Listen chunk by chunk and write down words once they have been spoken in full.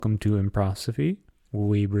Welcome to Improsophy.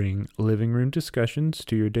 We bring living room discussions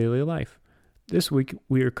to your daily life. This week,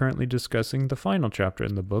 we are currently discussing the final chapter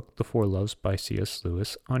in the book, The Four Loves by C.S.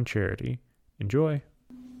 Lewis, on charity. Enjoy.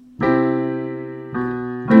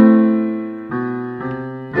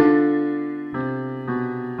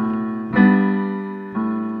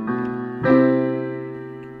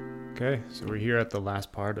 Okay, so we're here at the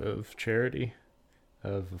last part of charity,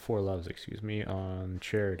 of The Four Loves, on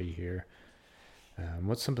charity here.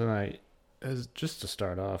 What's something as just to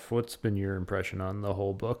start off, what's been your impression on the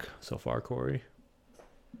whole book so far, Corey?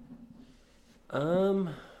 It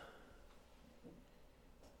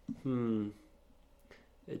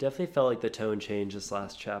definitely felt like the tone changed this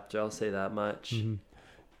last chapter. I'll say that much. Mm-hmm.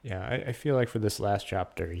 Yeah, I feel like for this last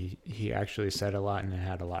chapter, he actually said a lot and it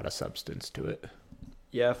had a lot of substance to it.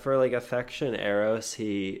 Yeah, for like affection, Eros,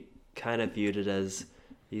 he kind of viewed it as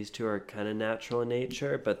these two are kind of natural in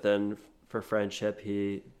nature, but then for friendship,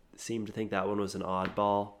 he seemed to think that one was an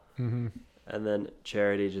oddball. Mm-hmm. And then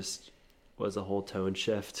charity just was a whole tone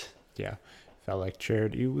shift. Yeah, felt like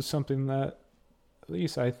charity was something that, at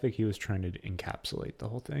least I think he was trying to encapsulate the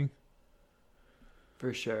whole thing.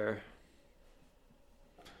 For sure.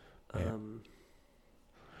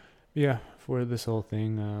 Yeah, for this whole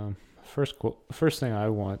thing, first thing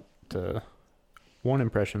one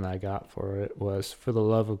impression that I got for it was, for the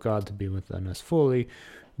love of God to be within us fully,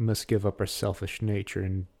 we must give up our selfish nature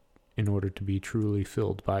in order to be truly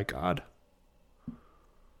filled by God.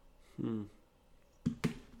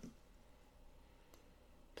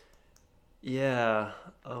 Yeah.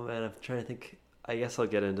 Oh man, I'm trying to think. I guess I'll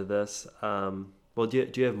get into this. Well, do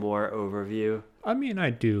you have more overview? I mean,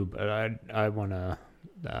 I do, but I want to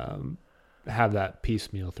have that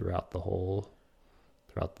piecemeal throughout the whole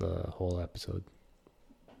episode.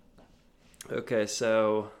 Okay,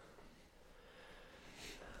 so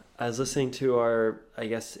I was listening to our, I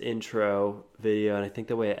guess, intro video, and I think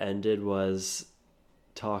the way it ended was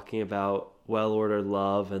talking about well-ordered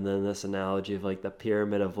love, and then this analogy of like the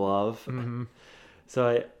pyramid of love. Mm-hmm.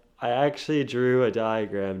 So I actually drew a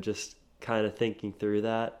diagram just kind of thinking through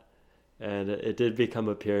that, and it did become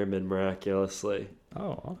a pyramid miraculously.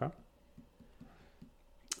 Oh, okay.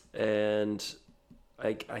 And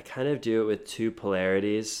I kind of do it with two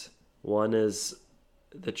polarities. One is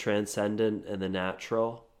the transcendent and the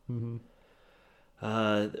natural. Mm-hmm.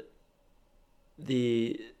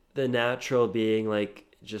 The natural being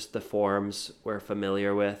like just the forms we're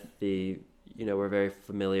familiar with. We're very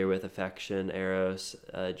familiar with affection, eros,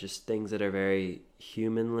 just things that are very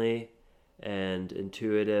humanly and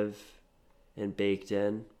intuitive and baked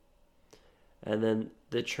in. And then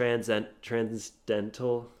the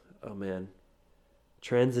transcendental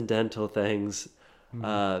things,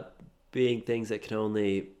 being things that can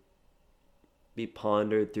only be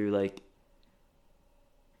pondered through like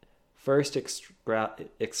first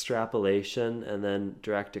extrapolation and then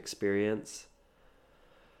direct experience.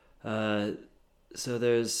 So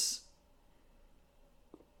there's,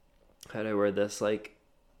 how do I word this?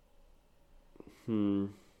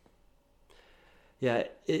 Yeah,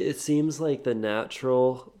 it seems like the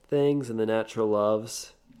natural things and the natural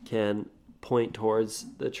loves can point towards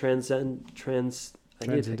the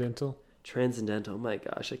Transcendental. Transcendental. Oh my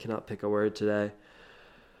gosh, I cannot pick a word today.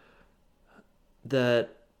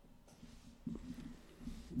 That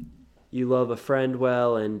you love a friend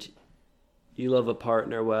well, and you love a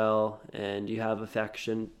partner well, and you have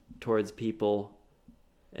affection towards people,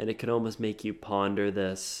 and it can almost make you ponder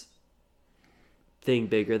this thing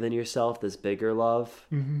bigger than yourself, this bigger love.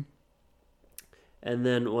 Mm-hmm. And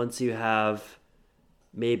then once you have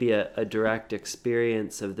maybe a direct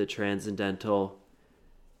experience of the transcendental,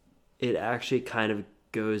 it actually kind of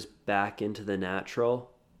goes back into the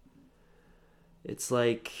natural. It's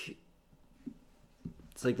like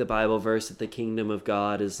the Bible verse that the kingdom of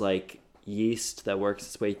God is like yeast that works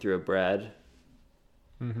its way through a bread.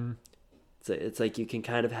 Mm-hmm. It's like you can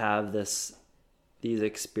kind of have these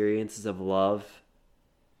experiences of love,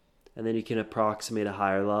 and then you can approximate a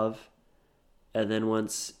higher love. And then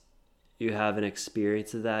once you have an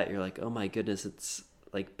experience of that, you're like, oh my goodness, it's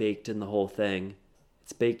like baked in the whole thing.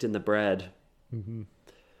 It's baked in the bread. Mm-hmm.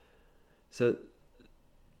 So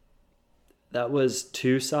that was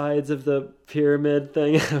two sides of the pyramid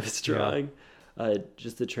thing I was drawing. Yeah.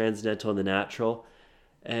 Just the transcendental and the natural.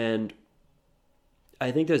 And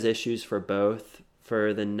I think there's issues for both.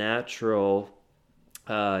 For the natural,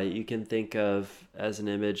 you can think of as an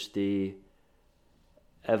image the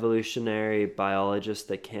evolutionary biologists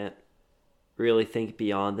that can't really think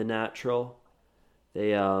beyond the natural.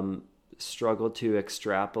 They struggle to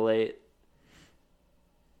extrapolate.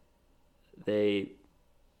 They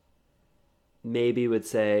maybe would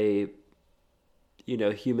say,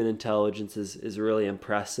 human intelligence is really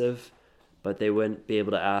impressive, but they wouldn't be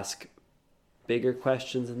able to ask bigger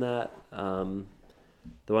questions than that.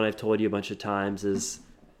 The one I've told you a bunch of times is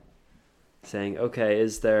saying, okay,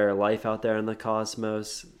 is there life out there in the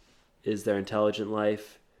cosmos? Is there intelligent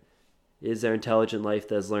life? Is there intelligent life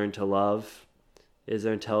that has learned to love? Is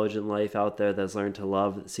there intelligent life out there that's learned to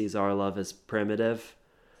love, that sees our love as primitive?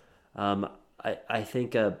 I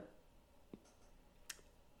think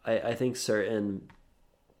I think certain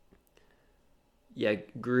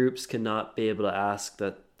groups cannot be able to ask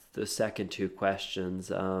the second two questions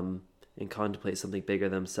and contemplate something bigger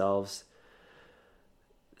themselves.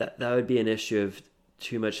 That would be an issue of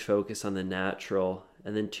too much focus on the natural,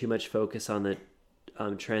 and then too much focus on the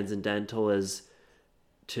transcendental is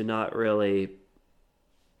to not really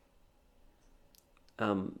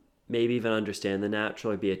maybe even understand the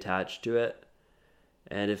natural or be attached to it.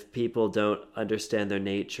 And if people don't understand their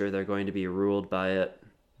nature, they're going to be ruled by it.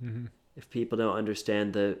 Mm-hmm. If people don't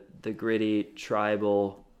understand the gritty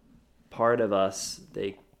tribal part of us,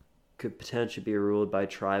 they could potentially be ruled by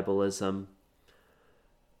tribalism,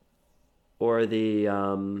 or the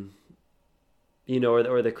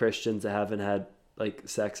or the Christians that haven't had like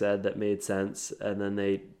sex ed that made sense, and then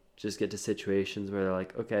they just get to situations where they're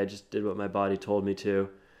like, okay, I just did what my body told me to.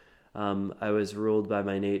 I was ruled by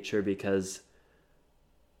my nature because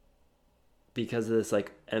of this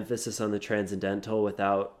like emphasis on the transcendental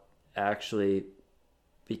without actually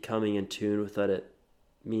becoming in tune with what it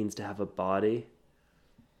means to have a body.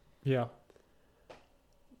 Yeah.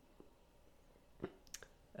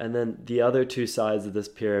 And then the other two sides of this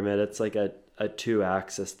pyramid, it's like a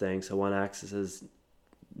two-axis thing. So one axis is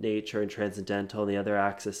nature and transcendental, and the other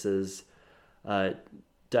axis is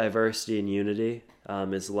diversity and unity.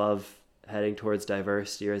 Is love heading towards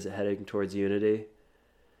diversity, or is it heading towards unity?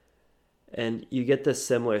 And you get this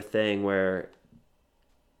similar thing where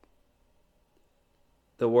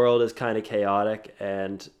the world is kind of chaotic,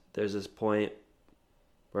 and there's this point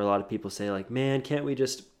where a lot of people say like, man, can't we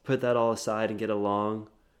just put that all aside and get along?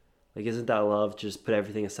 Like, isn't that love? Just put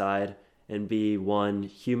everything aside and be one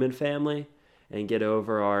human family and get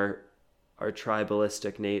over our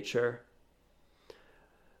tribalistic nature.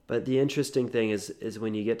 But the interesting thing is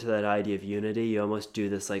when you get to that idea of unity, you almost do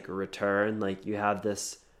this like a return. Like, you have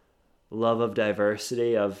this love of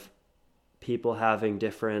diversity, of people having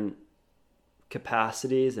different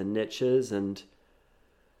capacities and niches and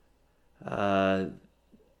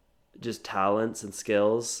just talents and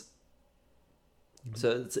skills. Mm-hmm.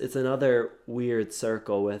 So it's another weird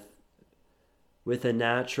circle with a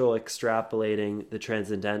natural extrapolating the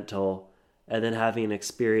transcendental, and then having an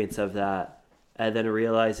experience of that, and then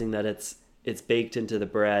realizing that it's baked into the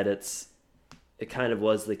bread. It kind of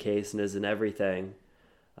was the case and is in everything.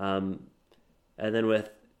 And then with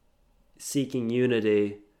seeking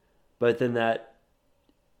unity, but then that,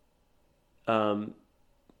 I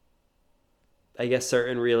guess,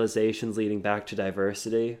 certain realizations leading back to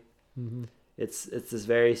diversity. Mm-hmm. It's this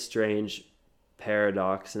very strange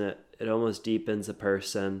paradox, and it almost deepens a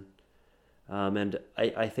person. And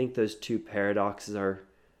I think those two paradoxes are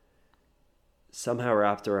somehow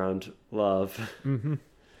wrapped around love. Mm-hmm.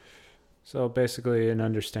 So basically an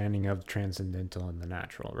understanding of the transcendental and the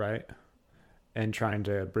natural, right? And trying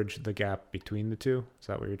to bridge the gap between the two. Is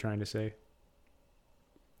that what you're trying to say?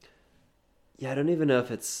 Yeah, I don't even know if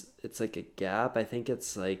it's like a gap. I think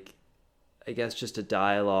it's like, I guess, just a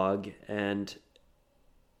dialogue, and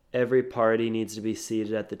every party needs to be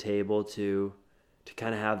seated at the table to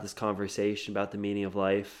kind of have this conversation about the meaning of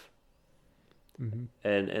life. Mm-hmm.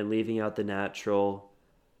 and leaving out the natural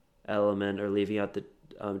element, or leaving out the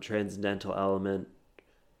transcendental element,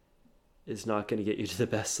 is not going to get you to the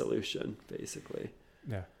best solution, basically.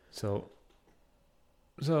 Yeah. So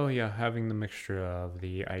yeah, having the mixture of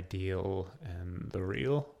the ideal and the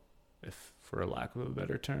real, if for a lack of a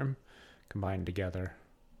better term, combined together.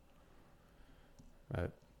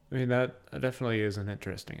 But I mean, that definitely is an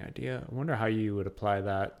interesting idea. I wonder how you would apply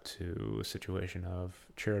that to a situation of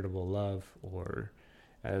charitable love, or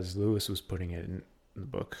as Lewis was putting it in the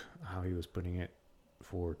book, how he was putting it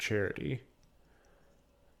for charity.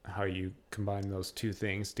 How you combine those two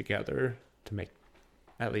things together to make,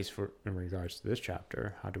 at least for in regards to this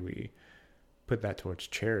chapter, how do we put that towards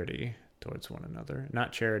charity towards one another?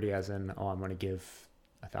 Not charity as in, oh, I'm going to give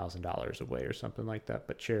 $1,000 away or something like that,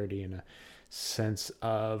 but charity in a sense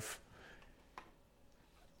of,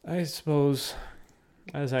 I suppose,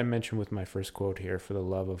 as I mentioned with my first quote here, for the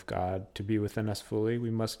love of God to be within us fully,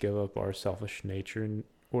 we must give up our selfish nature in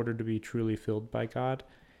order to be truly filled by God.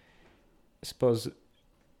 I suppose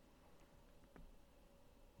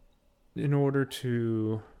in order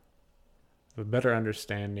to have a better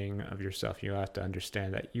understanding of yourself, you have to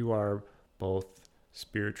understand that you are both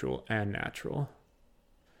spiritual and natural.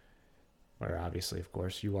 Where obviously, of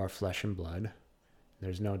course, you are flesh and blood.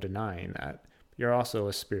 There's no denying that. You're also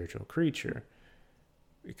a spiritual creature,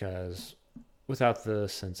 because without the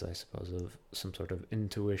sense, I suppose, of some sort of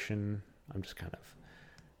intuition, I'm just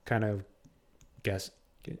kind of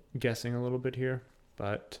guessing a little bit here,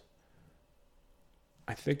 but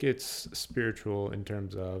I think it's spiritual in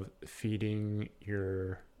terms of feeding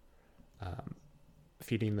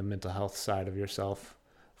feeding the mental health side of yourself.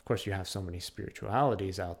 Of course, you have so many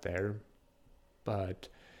spiritualities out there, but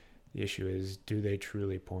the issue is, do they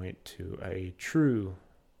truly point to a true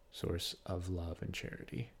source of love and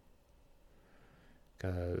charity?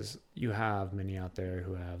 Because you have many out there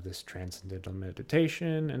who have this transcendental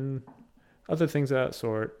meditation and other things of that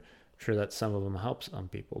sort. I'm sure that some of them help some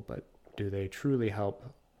people, but do they truly help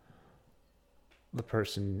the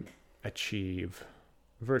person achieve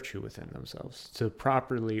virtue within themselves, to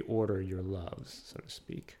properly order your loves, so to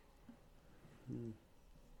speak?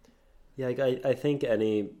 Yeah, I think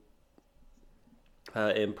any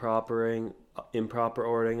improper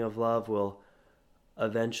ordering of love will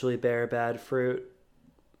eventually bear bad fruit.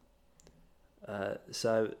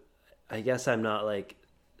 So I guess I'm not like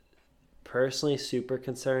personally super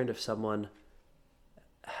concerned if someone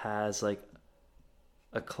has like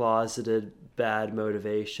a closeted bad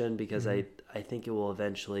motivation, because I think it will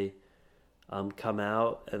eventually come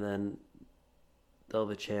out, and then they'll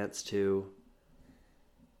have a chance to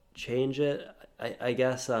change it. I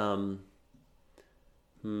guess I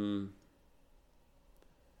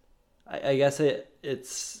guess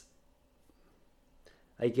it's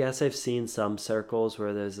I guess I've seen some circles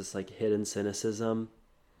where there's this like hidden cynicism.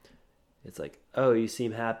 It's like, oh, you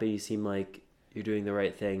seem happy, you seem like you're doing the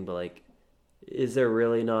right thing, but like, is there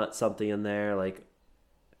really not something in there? Like,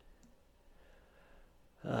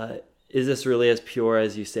 is this really as pure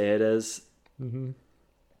as you say it is? Mm-hmm.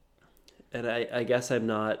 And I guess I'm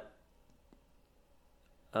not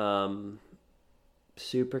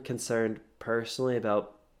super concerned personally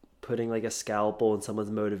about putting like a scalpel in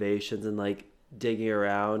someone's motivations and like digging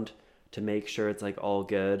around to make sure it's like all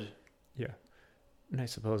good. Yeah. And I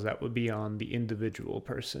suppose that would be on the individual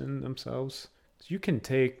person themselves. So you can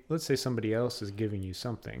take, let's say somebody else is giving you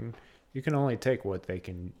something, you can only take what they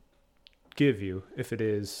can give you if it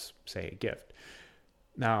is, say, a gift.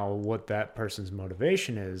 Now, what that person's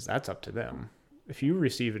motivation is, that's up to them. If you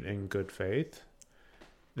receive it in good faith,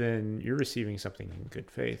 then you're receiving something in good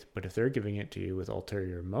faith. But if they're giving it to you with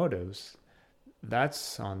ulterior motives,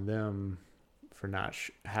 that's on them for not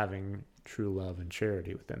having true love and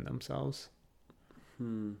charity within themselves.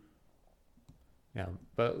 Yeah,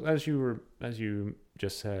 but as you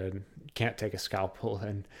just said, you can't take a scalpel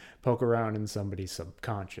and poke around in somebody's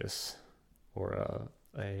subconscious, or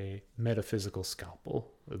a metaphysical scalpel,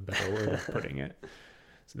 a better word of putting it.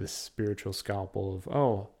 So this spiritual scalpel of,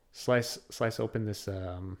 oh, slice open this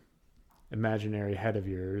imaginary head of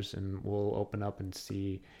yours, and we'll open up and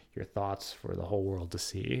see your thoughts for the whole world to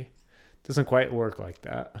see. It doesn't quite work like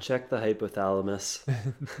that. Check the hypothalamus.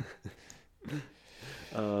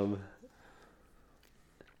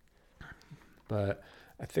 But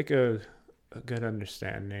I think a good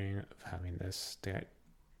understanding of having this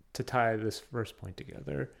to tie this first point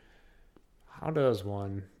together. How does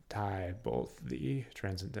one tie both the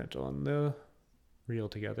transcendental and the real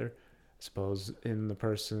together? I suppose in the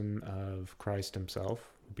person of Christ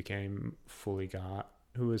himself, who became fully God,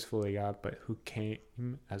 who is fully God, but who came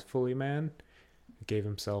as fully man, gave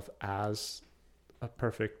himself as a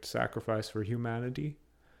perfect sacrifice for humanity.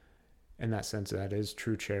 In that sense, that is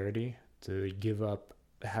true charity, to give up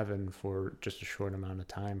heaven for just a short amount of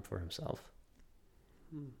time for himself.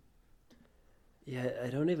 Yeah, I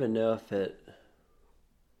don't even know if it...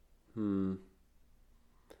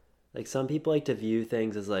 Like, some people like to view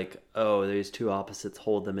things as like, oh, there's two opposites,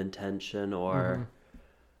 hold them in tension, or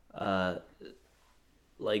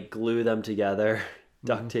like glue them together,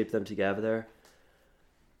 duct tape them together.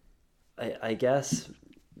 I guess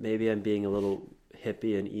maybe I'm being a little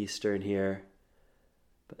hippie and Eastern here.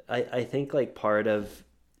 But I think like part of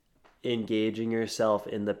engaging yourself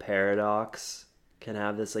in the paradox can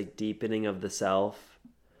have this like deepening of the self,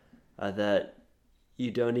 that you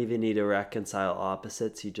don't even need to reconcile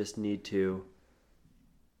opposites. You just need to,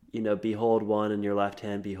 behold one in your left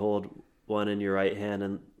hand, behold one in your right hand,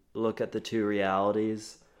 and look at the two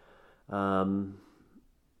realities. And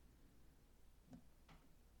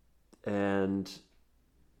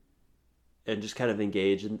just kind of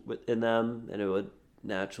engage in them, and it would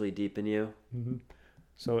naturally deepen you. Mm-hmm.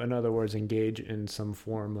 So, in other words, engage in some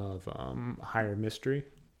form of higher mystery,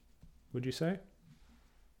 would you say?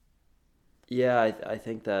 Yeah, I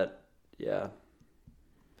think that, yeah.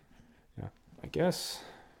 Yeah. I guess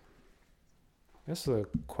the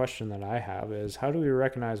question that I have is, how do we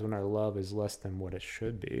recognize when our love is less than what it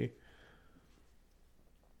should be?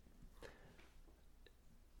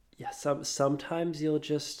 Yeah, sometimes you'll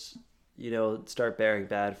just, start bearing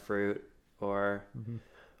bad fruit or Mm-hmm.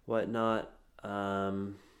 whatnot.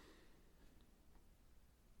 Um,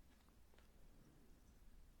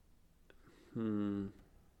 hmm.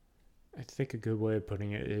 I think a good way of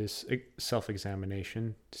putting it is self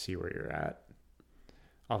examination to see where you're at.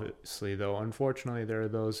 Obviously, though, unfortunately, there are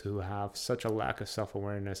those who have such a lack of self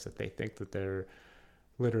awareness that they think that they're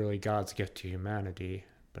literally God's gift to humanity.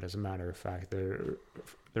 But as a matter of fact,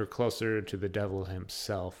 they're closer to the devil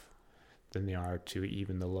himself than they are to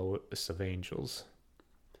even the lowest of angels.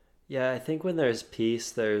 Yeah, I think when there's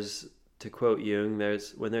peace, to quote Jung,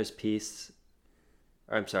 when there's peace,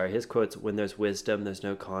 or I'm sorry, his quote's, when there's wisdom, there's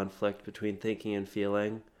no conflict between thinking and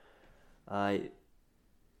feeling. I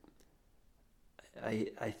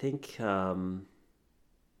I think hmm,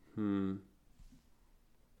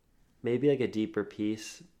 maybe like a deeper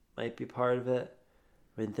peace might be part of it.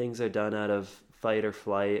 When things are done out of fight or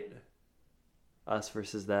flight, us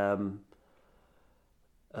versus them,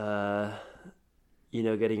 uh,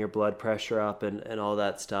 getting your blood pressure up and all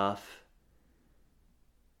that stuff.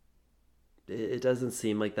 It doesn't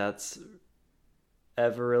seem like that's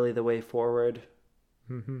ever really the way forward.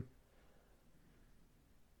 Mm-hmm.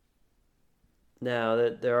 Now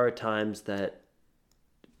that there are times that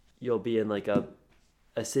you'll be in like a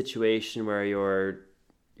situation where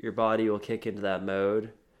your body will kick into that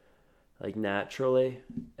mode like naturally,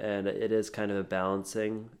 and it is kind of a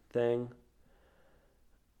balancing thing.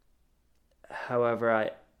 However,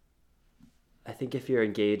 I think if you're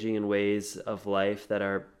engaging in ways of life that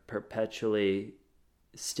are perpetually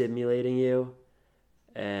stimulating you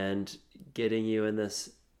and getting you in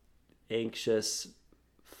this anxious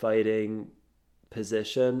fighting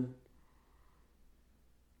position,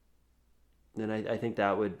 then I think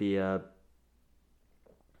that would be a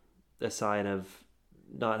sign of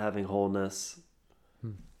not having wholeness.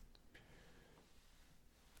 Hmm.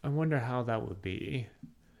 I wonder how that would be,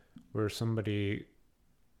 where somebody,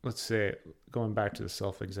 let's say, going back to the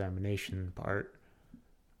self examination part,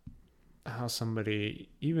 how somebody,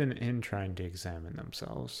 even in trying to examine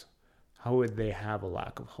themselves, how would they have a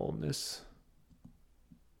lack of wholeness?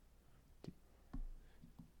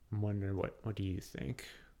 I'm wondering what do you think?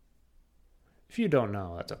 If you don't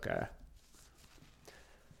know, that's okay.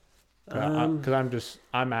 Because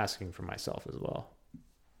I'm asking for myself as well.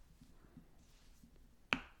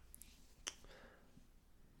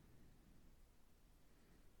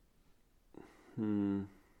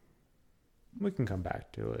 We can come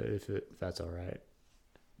back to it if that's all right.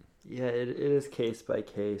 Yeah, it is case by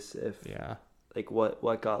case. If Yeah. Like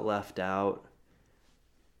what got left out.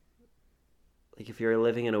 Like if you're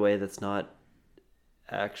living in a way that's not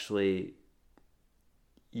actually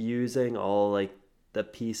using all like the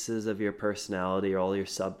pieces of your personality or all your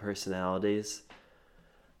sub personalities,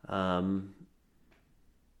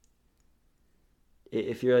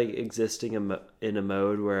 if you're like existing in a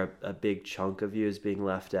mode where a big chunk of you is being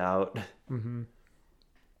left out, Mm-hmm.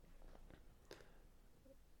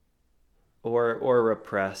 or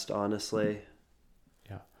repressed, honestly.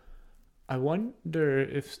 Yeah. I wonder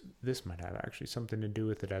if this might have actually something to do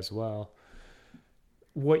with it as well.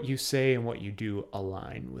 What you say and what you do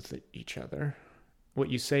align with each other. What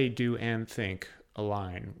you say, do, and think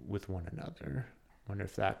align with one another. I wonder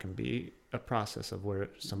if that can be a process of where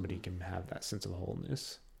somebody can have that sense of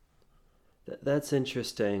wholeness. That's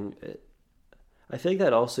interesting. I think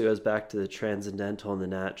that also goes back to the transcendental and the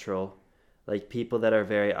natural. Like people that are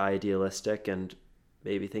very idealistic and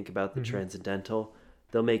maybe think about the Mm-hmm. transcendental,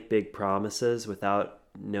 they'll make big promises without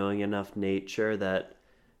knowing enough nature that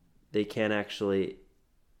they can't actually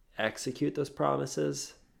execute those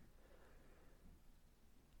promises.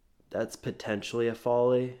 That's potentially a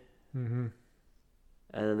folly. Mm-hmm.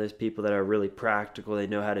 And then there's people that are really practical. They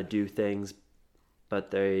know how to do things,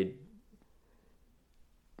 but they,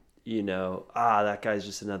 that guy's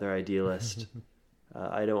just another idealist.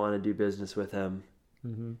 I don't want to do business with him.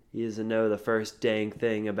 Mm-hmm. He doesn't know the first dang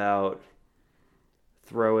thing about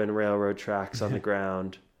throwing railroad tracks on the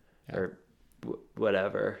ground Yeah. or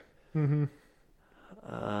whatever. Mm-hmm.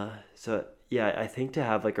 So, yeah, I think to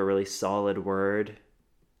have like a really solid word,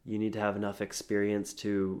 you need to have enough experience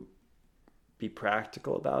to be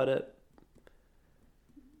practical about it,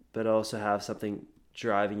 but also have something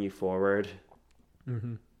driving you forward.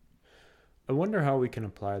 Mm-hmm. I wonder how we can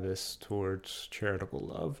apply this towards charitable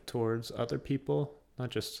love towards other people, not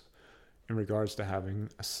just in regards to having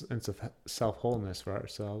a sense of self wholeness for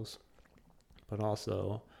ourselves, but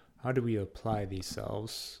also how do we apply these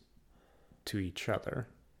selves to each other?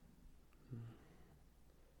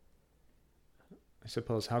 I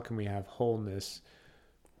suppose, how can we have wholeness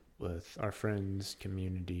with our friends,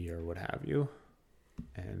 community, or what have you,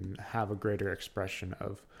 and have a greater expression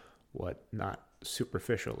of what not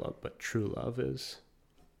superficial love, but true love is?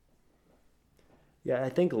 Yeah, I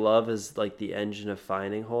think love is like the engine of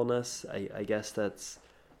finding wholeness. I guess that's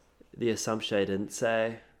the assumption I didn't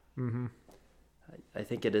say. Mm-hmm. I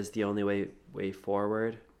think it is the only way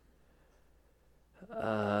forward.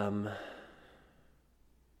 Um,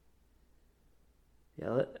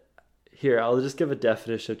 yeah, here, I'll just give a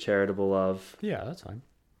definition of charitable love. Yeah, that's fine.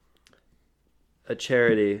 A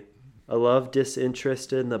charity, a love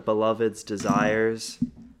disinterested in the beloved's desires,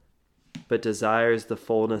 but desires the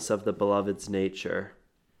fullness of the beloved's nature.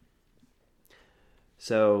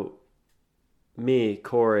 So, me,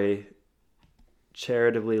 Corey,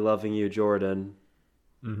 charitably loving you, Jordan,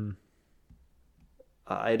 Mm-hmm.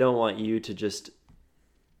 I don't want you to just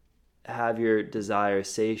have your desires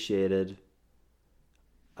satiated.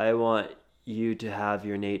 I want you to have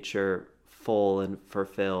your nature full and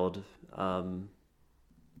fulfilled. You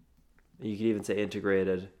could even say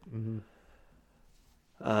integrated. Mm-hmm.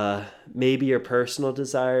 Maybe your personal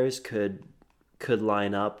desires could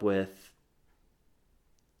line up with,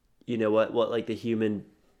 you know, what like the human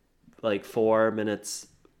like form and its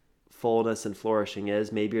fullness and flourishing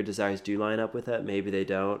is. Maybe your desires do line up with it. Maybe they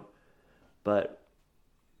don't. But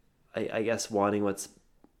I guess wanting what's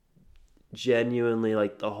genuinely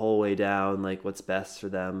like the whole way down, like what's best for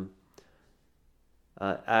them,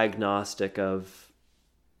 agnostic of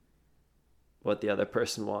what the other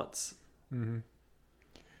person wants. Mm-hmm.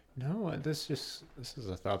 No, this is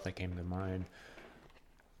a thought that came to mind.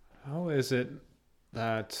 How is it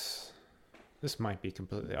that, this might be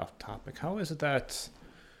completely off topic, how is it that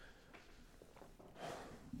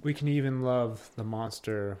we can even love the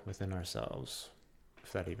monster within ourselves,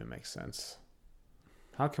 if that even makes sense?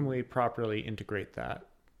 How can we properly integrate that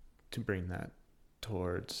to bring that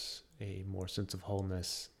towards a more sense of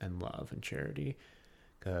wholeness and love and charity?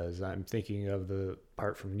 Because I'm thinking of the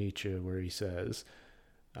part from Nietzsche where he says,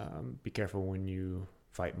 be careful when you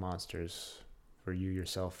fight monsters, for you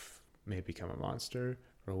yourself may become a monster,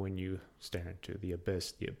 or when you stare into the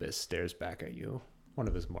abyss stares back at you. One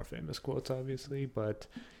of his more famous quotes, obviously, but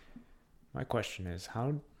my question is,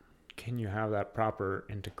 how can you have that proper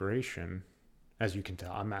integration? As you can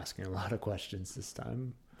tell, I'm asking a lot of questions this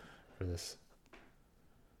time for this.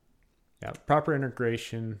 Yeah, proper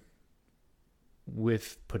integration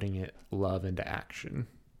with putting it love into action.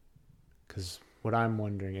 Because what I'm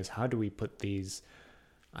wondering is, how do we put these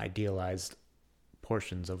idealized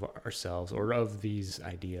portions of ourselves or of these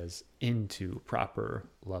ideas into proper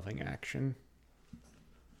loving action?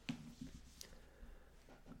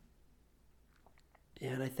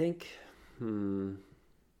 Yeah, and I think, I'm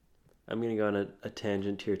going to go on a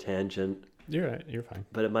tangent to your tangent. You're right, you're fine.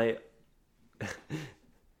 But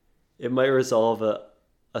it might resolve a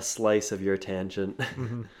slice of your tangent.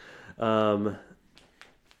 Mm-hmm.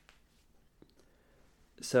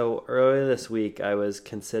 So earlier this week, I was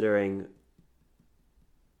considering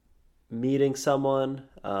meeting someone.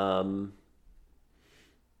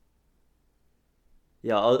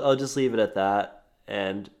 Yeah, I'll just leave it at that.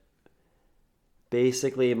 And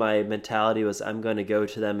basically, my mentality was, I'm going to go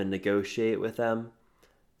to them and negotiate with them.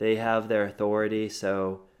 They have their authority,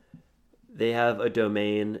 so they have a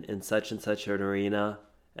domain in such and such an arena,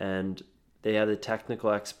 and they have the technical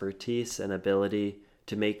expertise and ability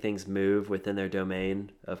to make things move within their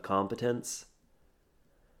domain of competence.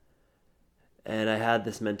 And I had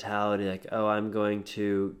this mentality like, oh, I'm going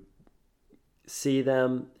to see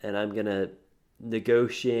them and I'm going to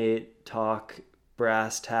negotiate, talk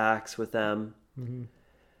brass tacks with them, Mm-hmm.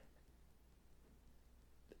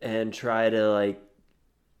 and try to, like,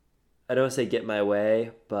 I don't want to say get my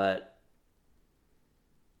way, but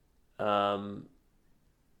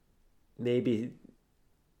maybe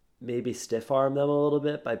stiff arm them a little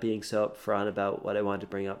bit by being so upfront about what I wanted to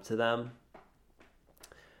bring up to them.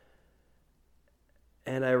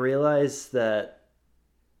 And I realized that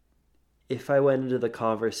if I went into the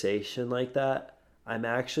conversation like that, I'm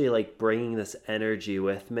actually like bringing this energy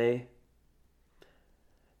with me,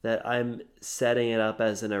 that I'm setting it up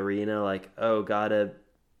as an arena, like, oh, gotta,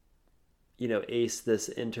 ace this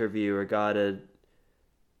interview, or gotta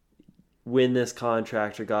win this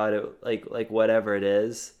contract, or gotta, like whatever it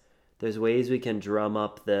is. There's ways we can drum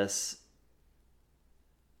up this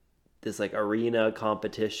this like arena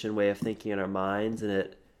competition way of thinking in our minds,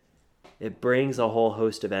 and it brings a whole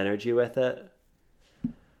host of energy with it.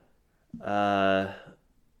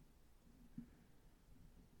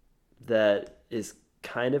 That is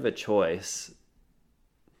kind of a choice.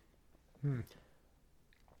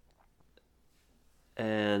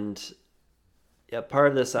 And yeah, part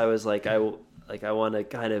of this I was like, I want to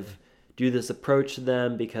kind of do this approach to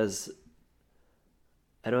them because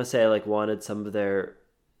I don't want to say I like wanted some of their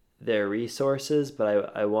resources,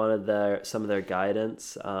 but I wanted some of their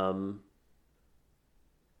guidance.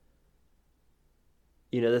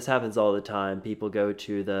 This happens all the time. People go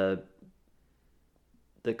to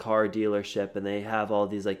the car dealership and they have all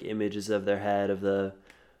these like images of their head of the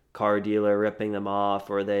car dealer ripping them off,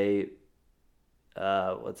 or they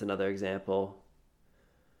what's another example?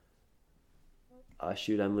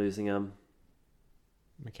 Shoot, I'm losing them.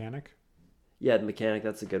 Mechanic? Yeah, the mechanic,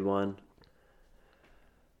 that's a good one.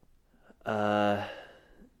 Yeah,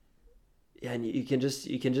 and you can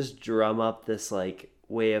just drum up this like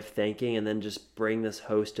way of thinking and then just bring this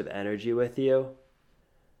host of energy with you.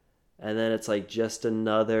 And then it's like just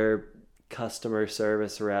another customer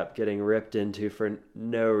service rep getting ripped into for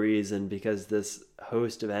no reason because this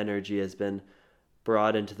host of energy has been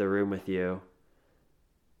brought into the room with you.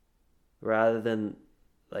 Rather than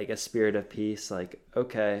like a spirit of peace, like,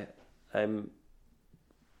 okay, I'm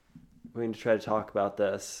going to try to talk about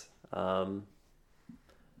this. I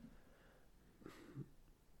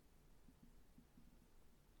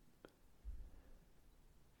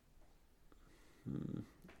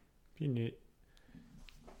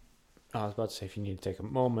was about to say, if you need to take a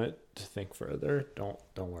moment to think further, don't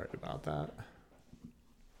worry about that.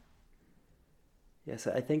 Yes,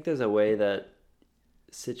 I think there's a way that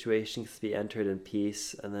situations can be entered in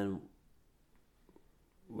peace, and then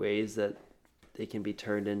ways that they can be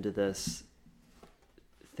turned into this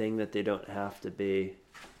thing that they don't have to be.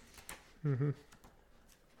 Mm-hmm.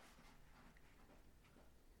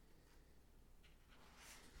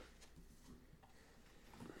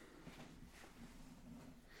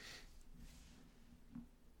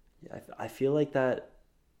 Yeah, I feel like that.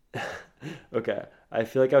 Okay, I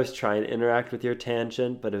feel like I was trying to interact with your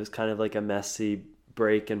tangent, but it was kind of like a messy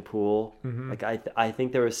break and pool. Mm-hmm. Like I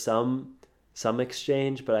think there was some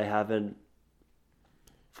exchange, but I haven't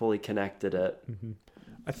fully connected it. Mm-hmm.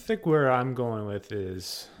 I think where I'm going with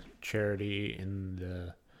is charity in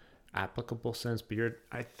the applicable sense, but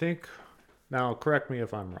I think, now correct me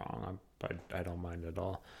if I'm wrong, but I don't mind at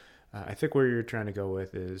all. I think where you're trying to go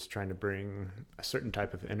with is trying to bring a certain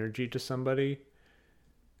type of energy to somebody,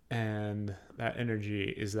 and that energy,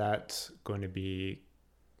 is that going to be,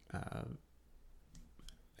 I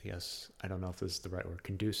guess, I don't know if this is the right word,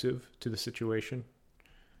 conducive to the situation?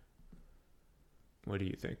 What do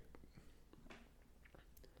you think?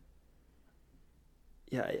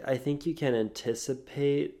 Yeah, I think you can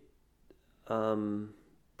anticipate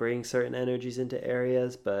bringing certain energies into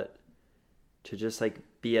areas, but to just like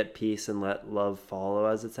be at peace and let love follow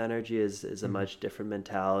as its energy is a much different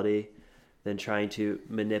mentality than trying to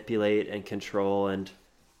manipulate and control and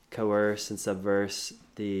coerce and subverse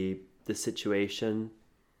the situation.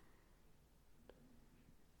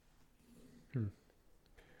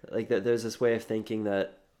 Like that, there's this way of thinking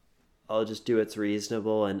that I'll just do what's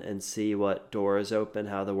reasonable and see what doors open,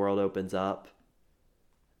 how the world opens up.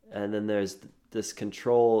 And then there's this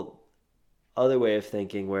control other way of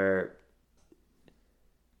thinking where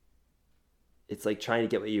it's like trying to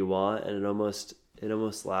get what you want, and it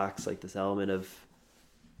almost lacks like this element of,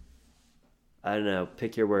 I don't know,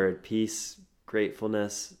 pick your word, peace,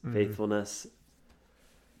 gratefulness, faithfulness.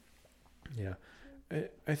 Yeah.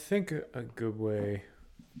 I think a good way,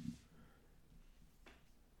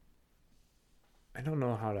 I don't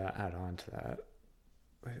know how to add on to that.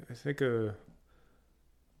 I think a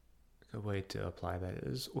good way to apply that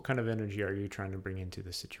is, what kind of energy are you trying to bring into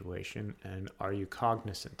the situation, and are you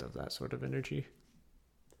cognizant of that sort of energy?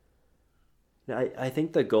 I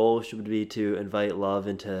think the goal should be to invite love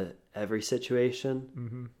into every situation.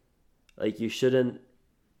 Mm-hmm. Like you shouldn't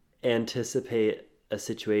anticipate a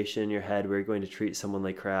situation in your head where you're going to treat someone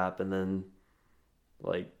like crap and then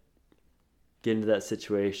like get into that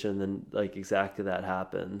situation, then like exactly that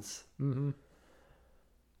happens. Mm-hmm.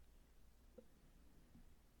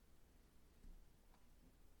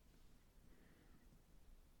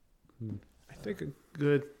 I think a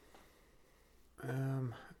good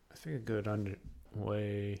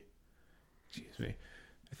way, excuse me,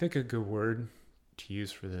 I think a good word to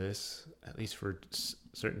use for this, at least for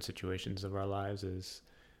certain situations of our lives, is,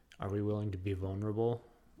 are we willing to be vulnerable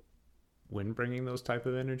when bringing those type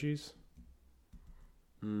of energies?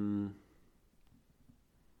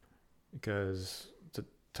 because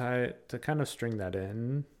to kind of string that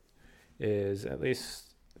in is, at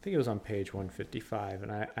least I think it was on page 155,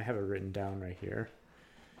 and I have it written down right here.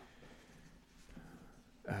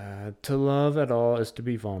 To love at all is to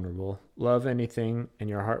be vulnerable. Love anything, and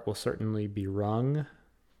your heart will certainly be wrung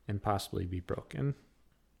and possibly be broken.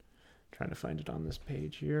 Trying to find it on this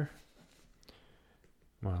page here.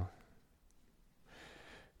 Well,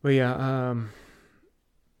 but yeah,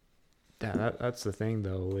 that's the thing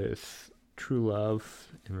though with true love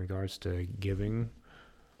in regards to giving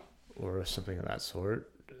or something of that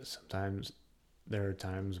sort. Sometimes there are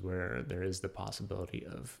times where there is the possibility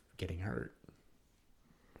of getting hurt.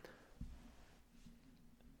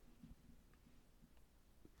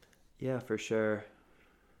 Yeah, for sure.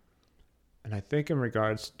 And I think in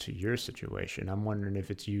regards to your situation, I'm wondering if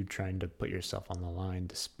it's you trying to put yourself on the line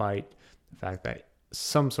despite the fact that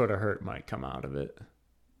some sort of hurt might come out of it.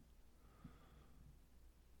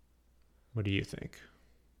 What do you think?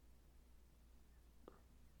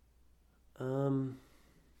 Um,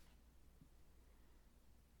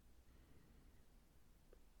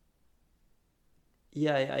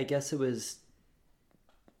 yeah, I guess it was.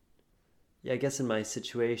 Yeah, I guess in my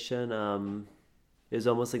situation, it was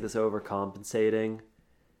almost like this overcompensating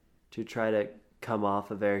to try to come off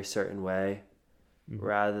a very certain way Mm-hmm.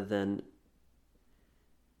 rather than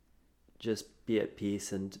just be at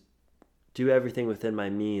peace and do everything within my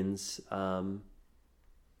means.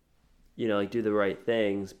 Like do the right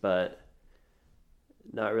things, but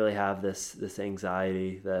not really have this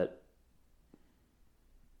anxiety that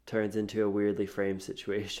turns into a weirdly framed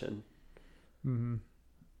situation. Mm-hmm.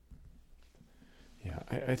 Yeah,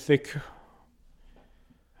 I think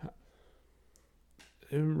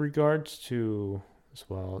in regards to, as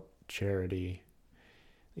well, charity,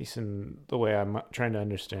 at least in the way I'm trying to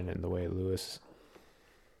understand it, in the way Lewis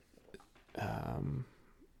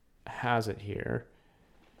has it here,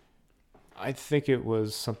 I think it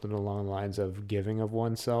was something along the lines of giving of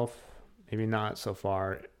oneself. Maybe not so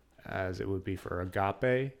far as it would be for agape,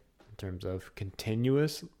 in terms of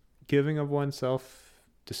continuous giving of oneself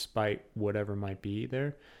despite whatever might be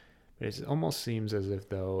there. But it almost seems as if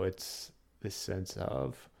though it's this sense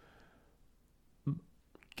of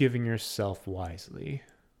giving yourself wisely.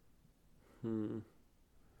 I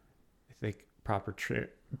think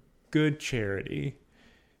good charity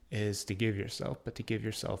is to give yourself, but to give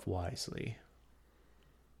yourself wisely.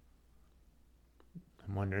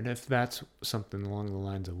 I'm wondering if that's something along the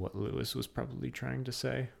lines of what Lewis was probably trying to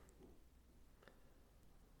say.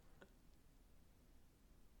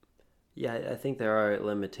 Yeah, I think there are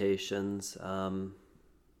limitations.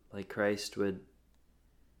 Like Christ would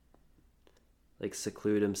like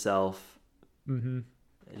seclude himself, Mm-hmm.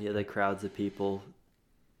 and he had like crowds of people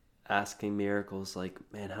asking miracles. Like,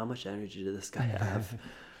 man, how much energy did this guy have?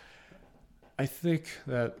 I think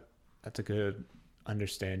that's a good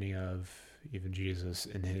understanding of even Jesus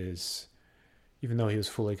in his, even though he was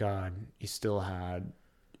fully God, he still had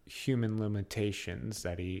human limitations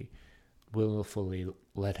that he willfully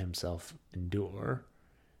let himself endure.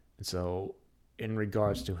 And so, in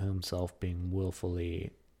regards to himself being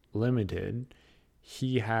willfully limited,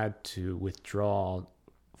 he had to withdraw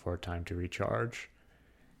for a time to recharge.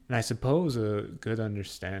 And I suppose a good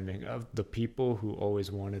understanding of the people who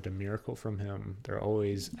always wanted a miracle from him, they're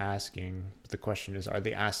always asking, the question is, are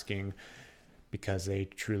they asking because they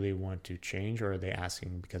truly want to change, or are they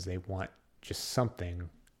asking because they want just something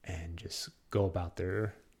and just go about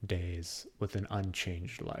their days with an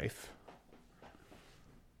unchanged life?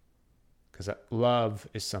 Because love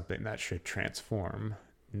is something that should transform,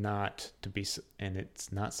 not to be, and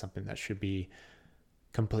it's not something that should be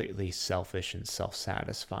completely selfish and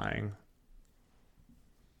self-satisfying.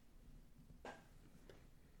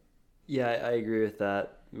 Yeah, I agree with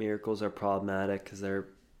that. Miracles are problematic because they're.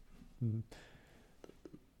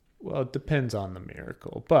 Well, it depends on the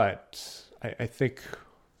miracle, but I think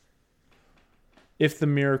if the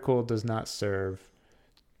miracle does not serve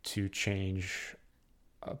to change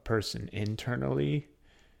a person internally,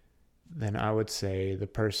 then I would say the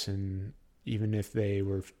person, even if they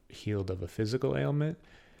were healed of a physical ailment,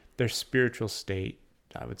 their spiritual state,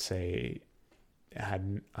 I would say,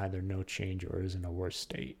 had either no change or is in a worse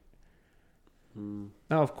state.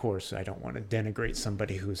 Now, of course, I don't want to denigrate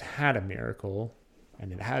somebody who's had a miracle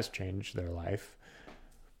and it has changed their life,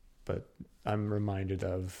 but I'm reminded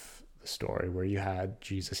of the story where you had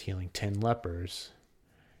Jesus healing 10 lepers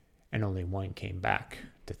and only one came back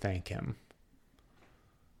to thank him.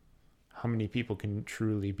 How many people can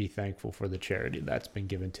truly be thankful for the charity that's been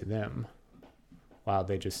given to them while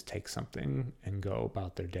they just take something and go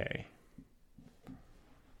about their day?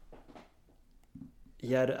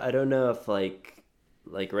 Yeah, I don't know if like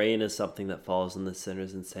rain is something that falls on the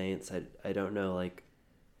sinners and saints. I don't know, like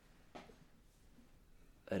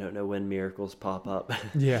I don't know when miracles pop up.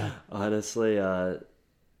 Yeah. Honestly, and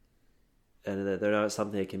they're not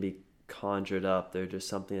something that can be conjured up. They're just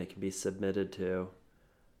something that can be submitted to.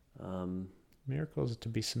 Um, Miracles to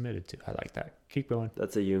be submitted to. I like that. Keep going.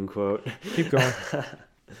 that's a Jung quote. Keep going.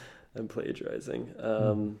 I'm plagiarizing.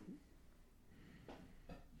 Mhm.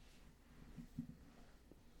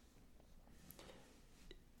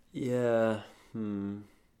 Yeah.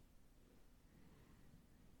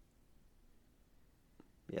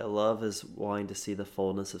 Yeah, love is wanting to see the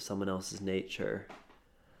fullness of someone else's nature.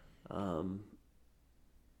 Um,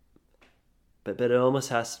 but it almost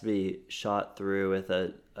has to be shot through with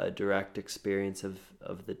a direct experience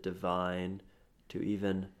of the divine to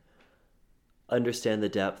even understand the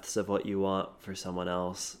depths of what you want for someone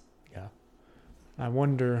else. Yeah. I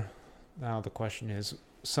wonder now the question is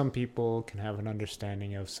some people can have an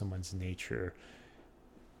understanding of someone's nature,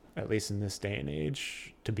 at least in this day and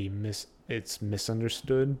age, to be it's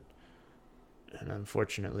misunderstood. And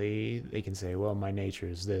unfortunately, they can say, well, my nature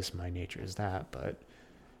is this, my nature is that, but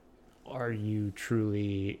are you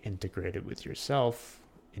truly integrated with yourself?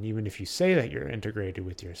 And even if you say that you're integrated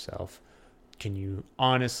with yourself, can you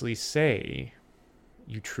honestly say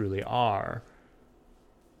you truly are,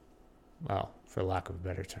 well, for lack of a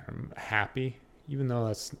better term, happy? Even though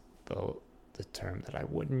that's the term that I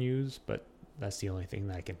wouldn't use, but that's the only thing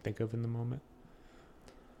that I can think of in the moment.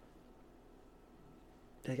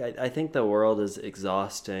 I think the world is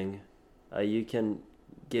exhausting. You can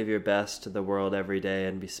give your best to the world every day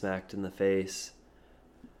and be smacked in the face.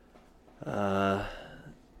 Uh,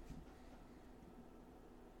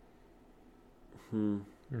 hmm.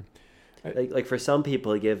 Like for some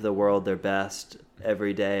people, give the world their best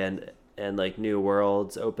every day, and like new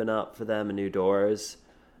worlds open up for them and new doors.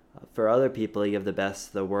 For other people, you give the best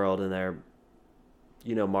to the world and they're,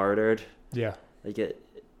 martyred. Yeah. Like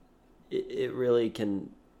it really can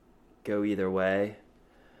go either way.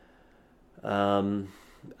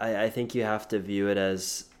 I think you have to view it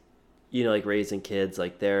as, like raising kids,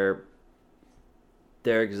 like they're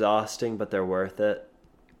exhausting, but they're worth it.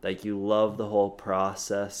 Like you love the whole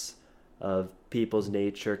process of people's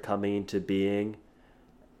nature coming into being,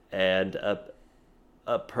 and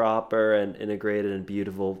a proper and integrated and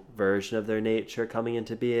beautiful version of their nature coming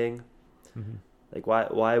into being. Mm-hmm. Like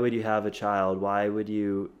why would you have a child? Why would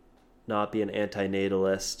you not be an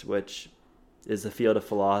antinatalist, which is the field of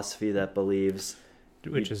philosophy that believes,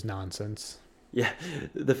 which is nonsense. Yeah,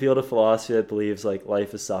 the field of philosophy that believes like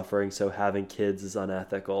life is suffering, so having kids is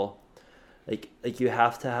unethical. Like you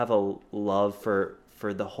have to have a love for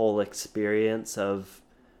the whole experience of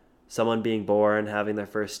someone being born, having their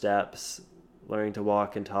first steps, learning to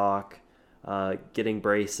walk and talk, getting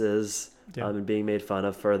braces, and being made fun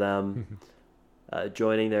of for them,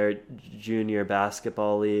 joining their junior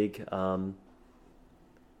basketball league,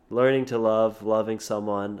 learning to loving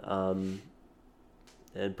someone,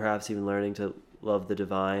 and perhaps even learning to love the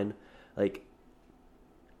divine. Like,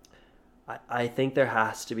 I think there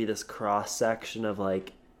has to be this cross section of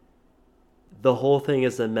like, the whole thing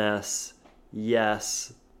is a mess,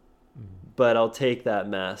 yes, but I'll take that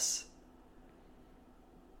mess.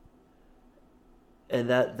 And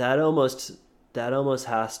that almost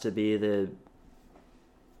has to be the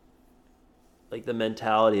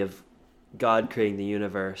mentality of God creating the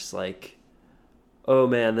universe. Like, oh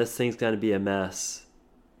man, this thing's gonna be a mess,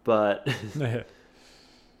 but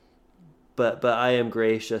but I am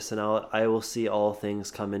gracious, and I will see all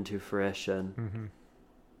things come into fruition. Mm-hmm.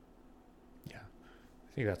 Yeah,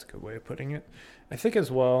 I think that's a good way of putting it. I think as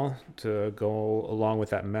well, to go along with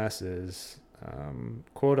that mess is,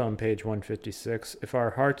 quote on page 156, if our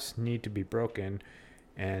hearts need to be broken,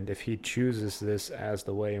 and if he chooses this as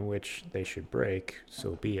the way in which they should break,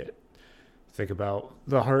 so be it. Think about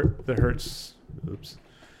the hurts. Oops.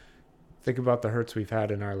 Think about the hurts we've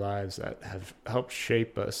had in our lives that have helped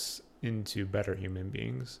shape us into better human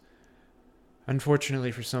beings.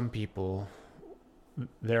 Unfortunately, for some people,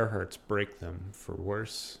 their hurts break them for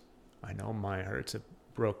worse. I know my hurts have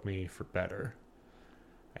broke me for better.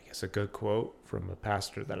 I guess a good quote from a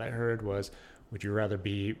pastor that I heard was, would you rather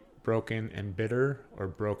be broken and bitter or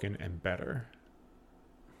broken and better?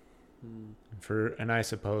 And I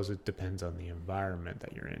suppose it depends on the environment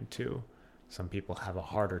that you're in too. Some people have a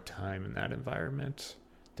harder time in that environment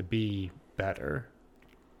to be better.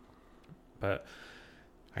 But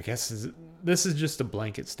I guess this is just a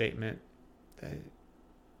blanket statement that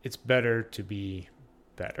it's better to be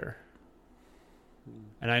better.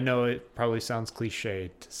 And I know it probably sounds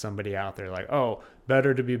cliche to somebody out there, like, oh,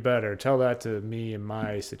 better to be better. Tell that to me in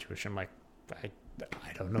my situation. I'm like, I,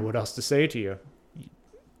 I don't know what else to say to you.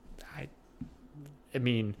 I, I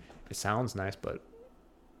mean, it sounds nice, but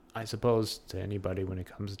I suppose to anybody when it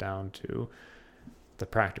comes down to the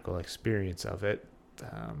practical experience of it,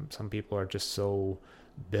 some people are just so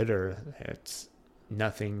bitter. It's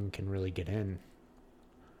nothing can really get in.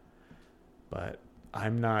 But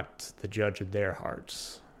I'm not the judge of their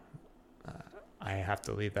hearts. I have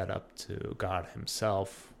to leave that up to God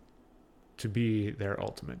Himself to be their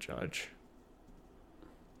ultimate judge.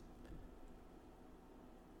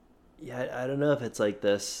 Yeah, I don't know if it's like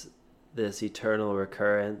this eternal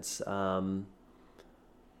recurrence of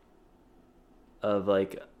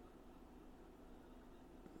like,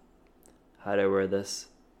 how do I word this?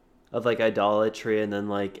 Of like idolatry, and then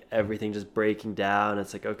like everything just breaking down.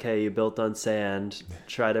 It's like, okay, you built on sand,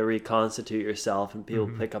 try to reconstitute yourself, and people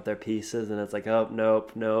pick up their pieces, and it's like, oh,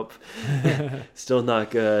 nope, still not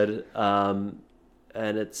good. And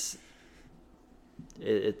it's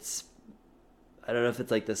I don't know if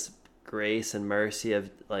it's like this grace and mercy of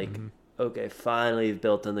like, okay, finally you've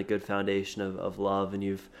built on the good foundation of love, and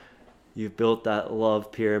you've built that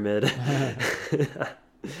love pyramid.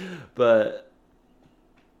 But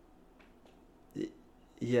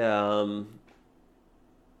yeah,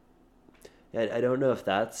 I don't know if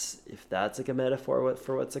that's like a metaphor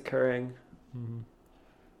for what's occurring.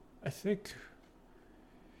 I think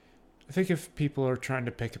if people are trying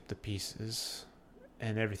to pick up the pieces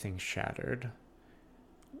and everything's shattered,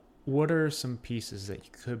 what are some pieces that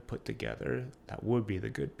you could put together that would be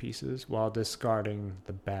the good pieces while discarding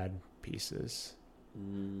the bad pieces?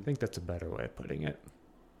 I think that's a better way of putting it.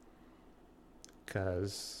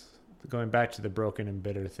 Because going back to the broken and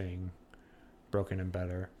bitter thing, broken and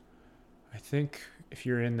better, I think if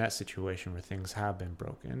you're in that situation where things have been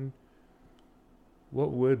broken,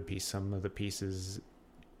 what would be some of the pieces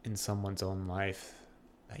in someone's own life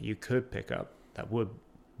that you could pick up that would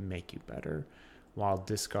make you better while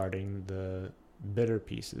discarding the bitter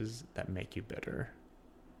pieces that make you bitter?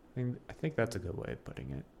 I think that's a good way of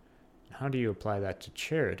putting it. How do you apply that to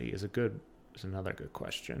charity is another good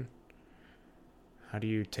question. How do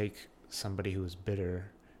you take somebody who is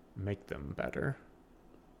bitter and make them better?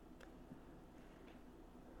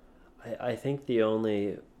 I think the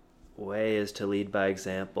only way is to lead by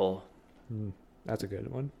example. That's a good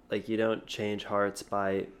one. Like, you don't change hearts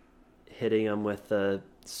by hitting them with the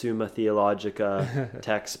Summa Theologica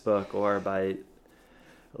textbook, or by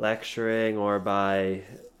lecturing, or by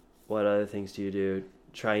what other things do you do?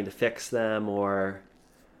 Trying to fix them, or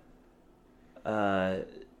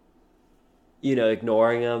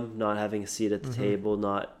ignoring them, not having a seat at the table,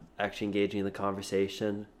 not actually engaging in the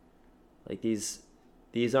conversation. Like, these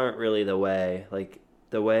aren't really the way. Like,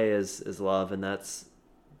 the way is love, and that's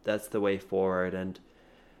the way forward. And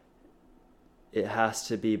it has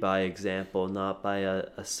to be by example, not by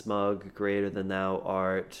a smug, greater than thou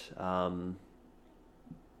art a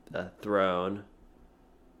throne.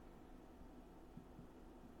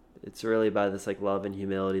 It's really by this like love and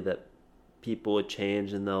humility that people would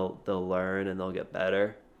change, and they'll learn, and they'll get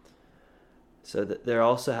better. So that there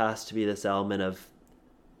also has to be this element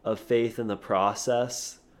of faith in the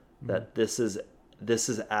process, that this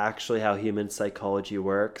is actually how human psychology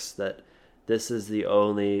works, that this is the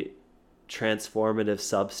only transformative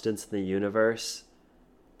substance in the universe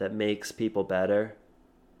that makes people better.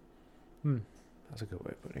 That's a good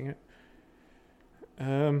way of putting it.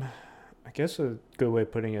 I guess a good way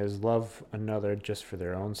of putting it is love another just for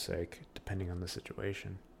their own sake, depending on the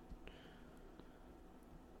situation.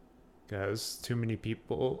 Because too many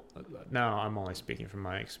people, now I'm only speaking from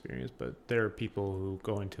my experience, but there are people who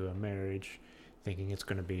go into a marriage thinking it's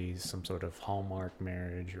going to be some sort of Hallmark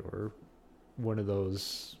marriage, or one of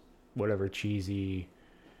those whatever cheesy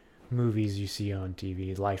movies you see on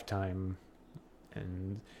TV, Lifetime,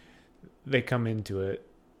 and they come into it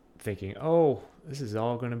thinking, oh, this is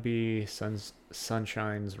all going to be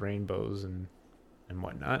sunshines, rainbows, and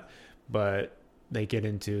whatnot. But they get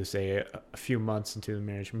into, say, a few months into the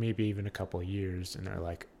marriage, maybe even a couple of years, and they're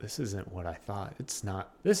like, this isn't what I thought.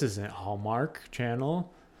 This isn't Hallmark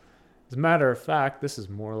Channel. As a matter of fact, this is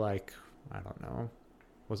more like, I don't know,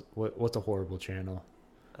 what's a horrible channel?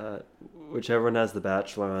 Whichever one has The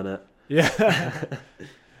Bachelor on it. Yeah.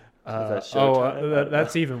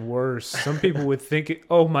 That's even worse. Some people would think,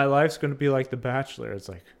 oh, my life's going to be like The Bachelor. It's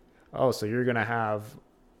like, oh, so you're going to have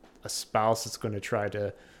a spouse that's going to try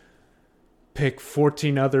to pick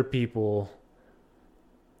 14 other people,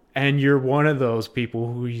 and you're one of those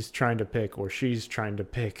people who he's trying to pick, or she's trying to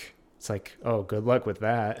pick. It's like, oh, good luck with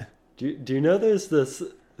that. Do you know there's this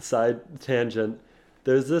side tangent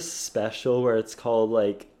There's this special where it's called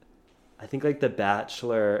like, I think like The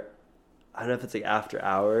Bachelor. I don't know if it's like After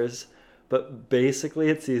Hours, but basically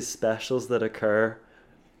it's these specials that occur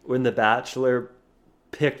when The Bachelor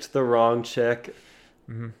picked the wrong chick,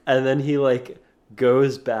 and then he like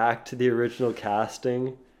goes back to the original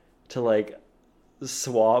casting to like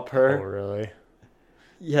swap Oh, her. really?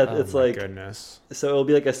 Yeah, Oh, it's my like, goodness. so it'll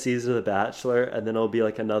be like a season of The Bachelor, and then it'll be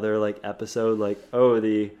like another like episode, like, oh,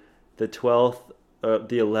 the 12th,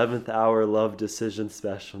 the 11th hour love decision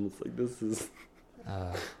special. And it's like, this is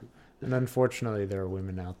And unfortunately, there are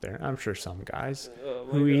women out there, I'm sure some guys, oh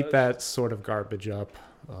my who eat gosh. that sort of garbage up.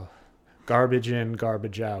 Garbage in,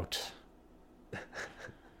 garbage out.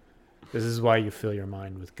 This is why you fill your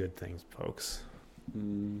mind with good things, folks.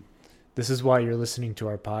 This is why you're listening to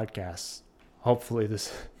our podcast. Hopefully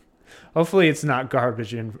it's not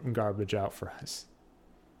garbage in and garbage out for us.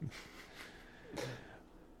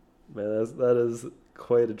 Man, that is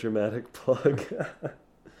quite a dramatic plug.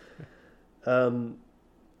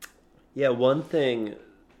 Yeah, one thing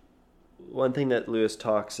that Lewis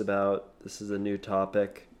talks about, this is a new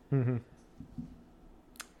topic,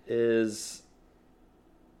 is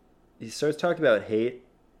he starts talking about hate.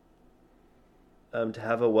 To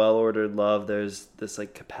have a well-ordered love, there's this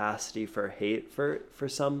like capacity for hate for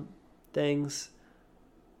some things.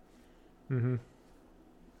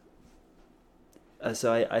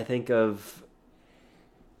 So I think of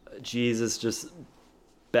Jesus just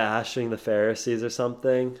bashing the Pharisees or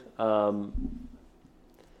something.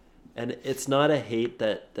 And it's not a hate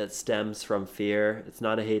that stems from fear. It's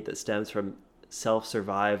not a hate that stems from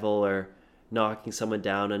self-survival or knocking someone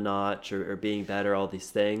down a notch or being better, all these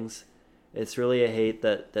things. It's really a hate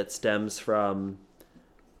that stems from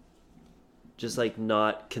just like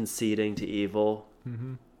not conceding to evil.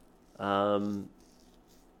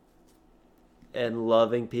 And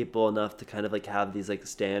loving people enough to kind of like have these like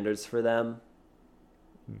standards for them.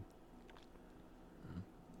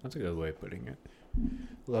 That's a good way of putting it.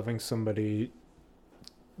 Loving somebody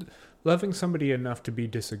enough to be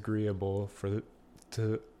disagreeable for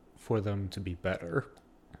them to be better.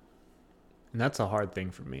 And that's a hard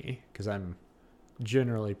thing for me because I'm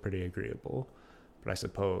generally pretty agreeable. But I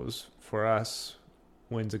suppose for us,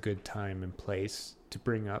 when's a good time and place to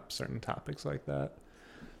bring up certain topics like that?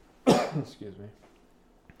 Excuse me.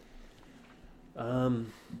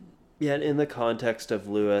 Yeah, in the context of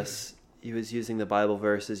Lewis, he was using the Bible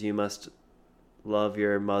verses, you must love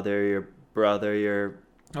your mother, your brother, your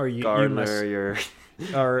gardener, your...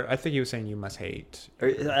 Or I think he was saying you must hate.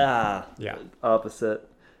 Yeah. Opposite.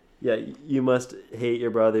 Yeah, you must hate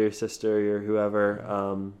your brother, your sister, your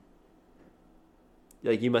whoever.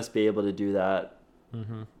 Like, you must be able to do that.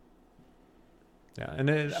 Yeah, and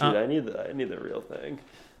then... I need the real thing.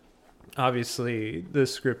 Obviously, the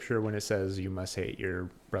scripture, when it says you must hate your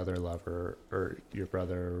brother lover or your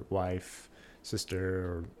brother wife,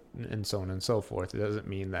 sister, and so on and so forth, it doesn't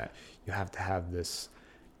mean that you have to have this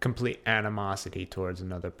complete animosity towards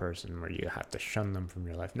another person where you have to shun them from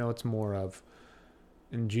your life. No, it's more of,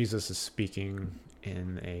 and Jesus is speaking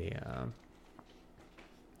in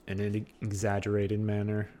an exaggerated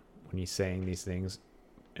manner when he's saying these things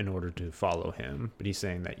in order to follow him, but he's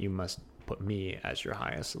saying that you must put me as your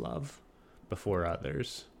highest love before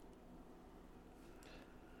others.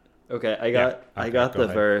 Okay, I got the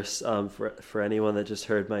ahead. verse for anyone that just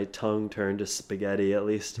heard my tongue turn to spaghetti at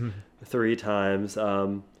least 3 times.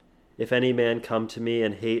 If any man come to me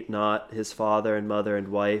and hate not his father and mother and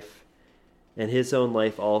wife, and his own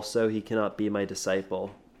life also, he cannot be my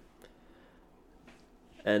disciple.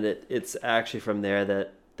 And it's actually from there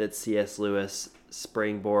that C.S. Lewis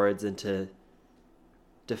springboards into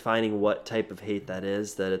defining what type of hate that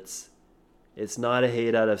is. That it's not a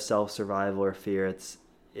hate out of self-survival or fear.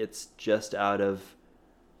 It's just out of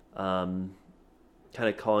kind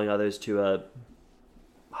of calling others to a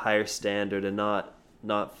higher standard and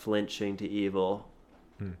not flinching to evil.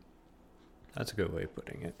 That's a good way of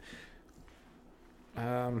putting it.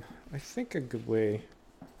 I think a good way...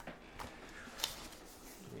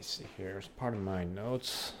 Let me see here. It's part of my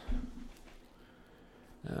notes.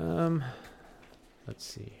 Let's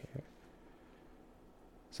see here.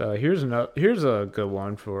 So here's a good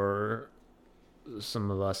one for some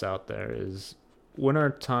of us out there is when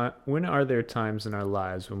are there times in our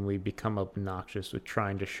lives when we become obnoxious with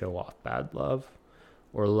trying to show off bad love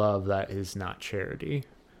or love that is not charity?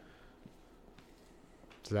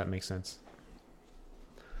 Does that make sense?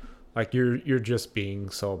 Like you're just being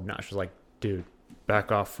so obnoxious, like, dude,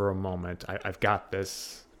 back off for a moment. I've got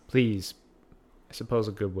this. Please. I suppose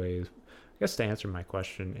a good way, I guess, to answer my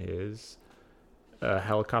question is a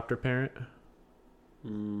helicopter parent.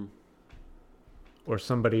 or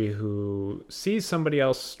somebody who sees somebody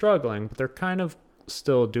else struggling, but they're kind of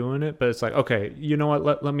still doing it, but it's like, okay, you know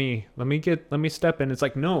what, let me step in. It's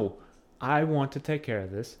like, no, I want to take care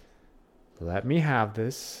of this. Let me have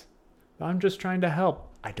this. I'm just trying to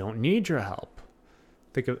help. I don't need your help.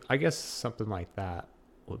 Think of, I guess something like that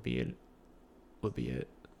would be it. Would be it.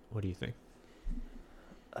 What do you think?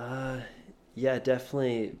 Yeah,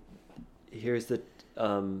 definitely. Here's the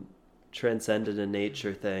transcendent in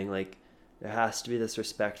nature thing. Like, there has to be this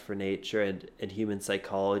respect for nature and human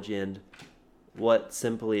psychology and what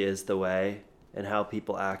simply is the way and how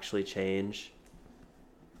people actually change.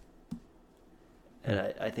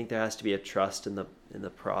 And I think there has to be a trust in the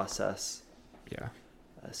process. Yeah.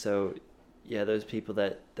 So, yeah, those people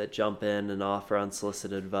that jump in and offer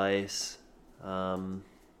unsolicited advice,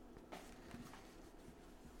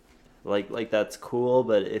 like that's cool.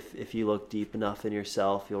 But if you look deep enough in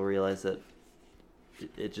yourself, you'll realize that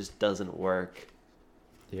it just doesn't work.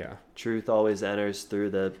 Yeah. Truth always enters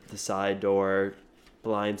through the side door,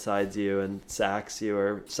 blindsides you and sacks you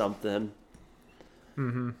or something.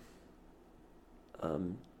 Mm-hmm.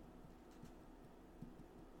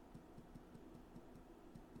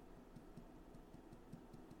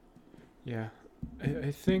 Yeah,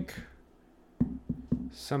 I think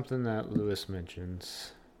something that Lewis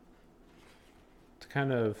mentions to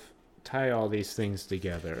kind of tie all these things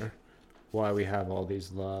together, why we have all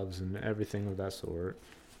these loves and everything of that sort,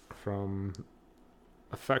 from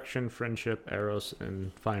affection, friendship, eros,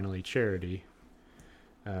 and finally charity.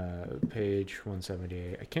 Page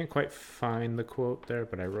 178. I can't quite find the quote there,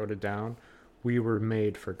 but I wrote it down. We were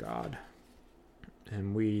made for God,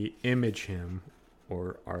 and we image Him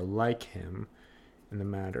or are like Him in the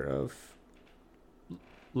matter of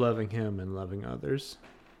loving Him and loving others.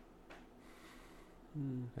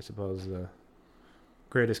 I suppose the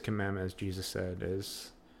greatest commandment, as Jesus said,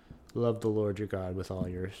 is love the Lord your God with all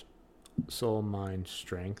your soul, mind,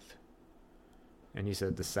 strength. And he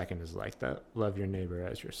said the second is like that. Love your neighbor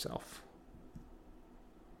as yourself.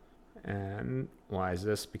 And why is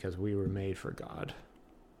this? Because we were made for God.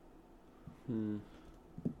 I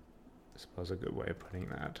suppose a good way of putting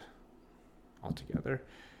that all together.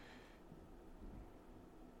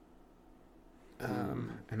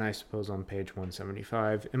 And I suppose on page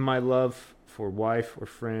 175, in my love for wife or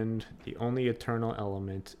friend, the only eternal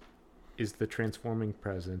element is the transforming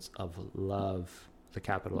presence of love, the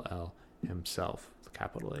capital L, himself, the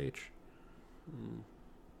capital H.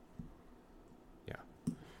 Yeah.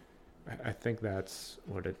 I think that's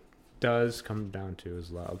what it does come down to,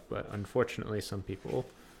 is love. But unfortunately, some people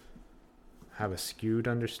have a skewed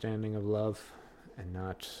understanding of love and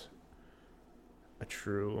not a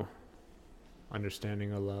true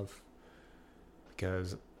understanding of love,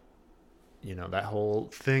 because that whole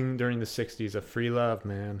thing during the 60s of free love,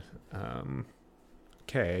 man.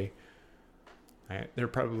 Okay, they're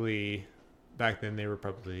probably back then they were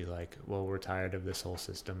probably like, well, we're tired of this whole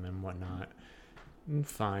system and whatnot.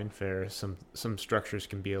 Fine, fair. Some structures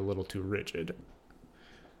can be a little too rigid,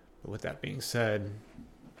 but with that being said,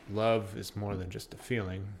 love is more than just a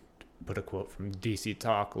feeling. To put a quote from DC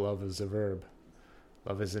Talk, love is a verb.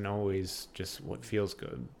 Love isn't always just what feels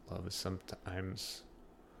good. Love is sometimes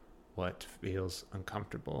what feels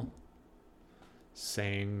uncomfortable.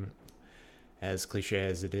 Saying, as cliche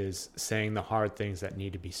as it is, saying the hard things that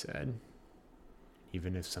need to be said.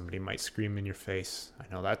 Even if somebody might scream in your face.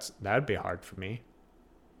 I know that'd be hard for me.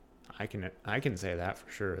 I can say that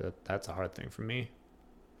for sure. That's a hard thing for me.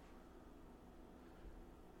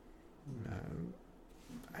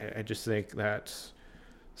 I just think that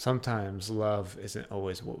sometimes love isn't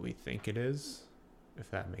always what we think it is, if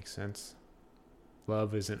that makes sense.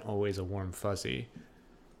 Love isn't always a warm fuzzy.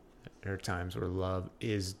 There are times where love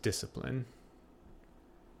is discipline.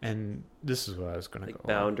 And this is what I was going to go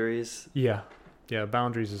boundaries. on. Yeah,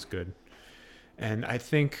 boundaries is good. And I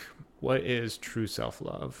think what is true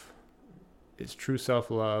self-love is true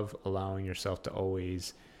self-love allowing yourself to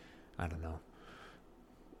always,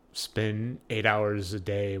 spend 8 hours a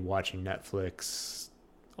day watching Netflix,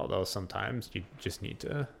 although sometimes you just need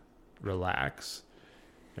to relax.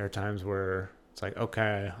 There are times where it's like,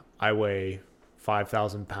 okay, I weigh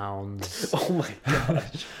 5,000 pounds. Oh my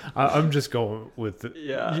gosh. I'm just going with it.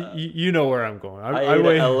 Yeah. You know where I'm going. I ate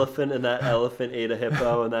an elephant, and that elephant ate a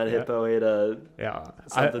hippo, and that hippo ate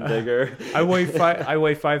something bigger. I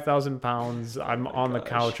weigh 5,000 pounds. I'm on the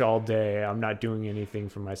couch all day. I'm not doing anything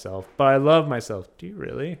for myself, but I love myself. Do you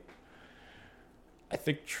really? I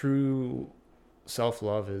think true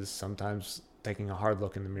self-love is sometimes taking a hard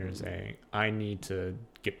look in the mirror and saying, I need to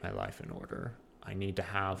get my life in order. I need to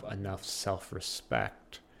have enough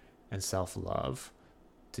self-respect and self-love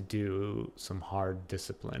to do some hard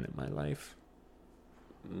discipline in my life.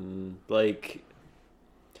 Like,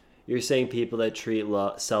 you're saying people that treat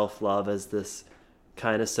self-love as this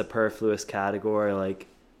kind of superfluous category, like,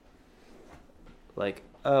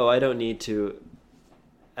 oh, I don't need to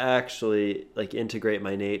actually like integrate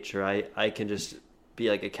my nature. I can just be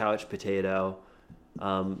like a couch potato.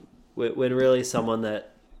 When really someone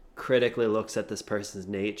that critically looks at this person's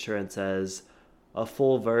nature and says a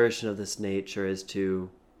full version of this nature is to,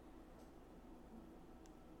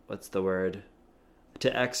 what's the word?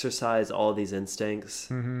 To exercise all these instincts,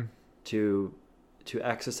 Mm-hmm. to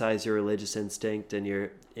exercise your religious instinct and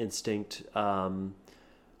your instinct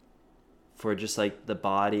for just like the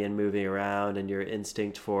body and moving around, and your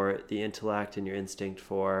instinct for the intellect and your instinct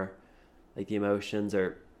for like the emotions,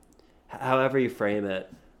 or however you frame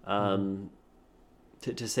it.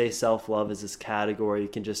 To say self-love is this category you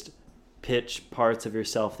can just pitch parts of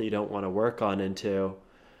yourself that you don't want to work on into,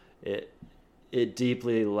 it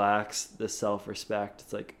deeply lacks the self-respect.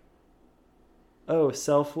 It's like, oh,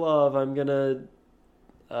 self-love, I'm gonna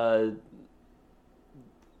I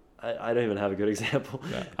don't even have a good example.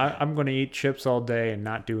 Yeah. I'm going to eat chips all day and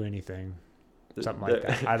not do anything. Something like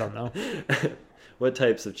that. I don't know. What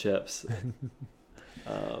types of chips?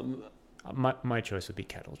 My choice would be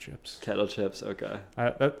kettle chips. Kettle chips, okay.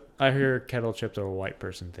 I hear kettle chips are a white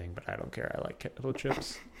person thing, but I don't care. I like kettle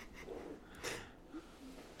chips.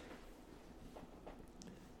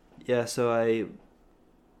 Yeah, so I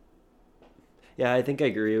think I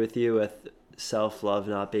agree with you with self-love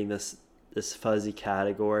not being this fuzzy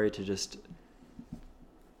category to just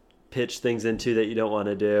pitch things into that you don't want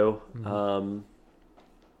to do. Mm-hmm.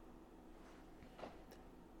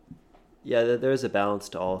 There's a balance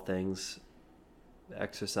to all things: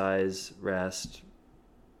 exercise, rest,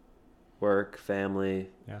 work,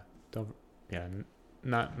 family.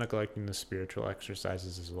 Not neglecting the spiritual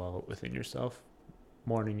exercises as well within yourself.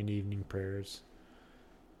 Morning and evening prayers.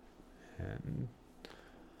 And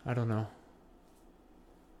I don't know.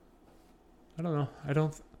 I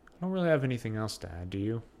don't really have anything else to add. Do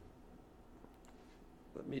you?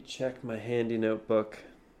 Let me check my handy notebook.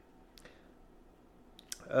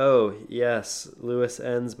 Oh, yes. Lewis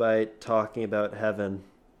ends by talking about heaven.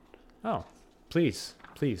 Oh, please.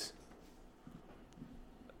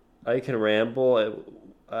 I can ramble.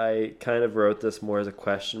 I kind of wrote this more as a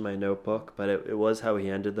question in my notebook, but it was how he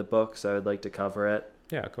ended the book, so I would like to cover it.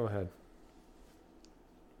 Yeah, go ahead.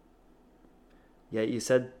 Yeah, you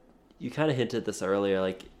kind of hinted this earlier.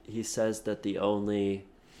 Like, he says that the only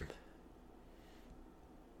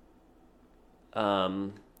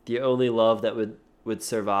love that would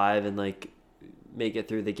survive and like make it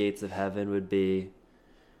through the gates of heaven would be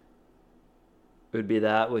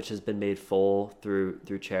that which has been made full through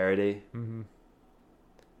charity. Mm-hmm.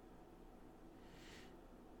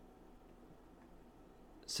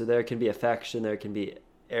 So there can be affection, there can be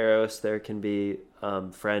eros, there can be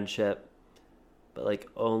friendship, but like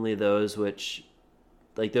only those which,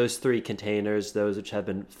 like those three containers, those which have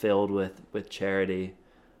been filled with charity,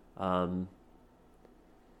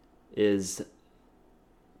 is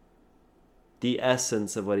the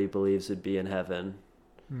essence of what he believes would be in heaven.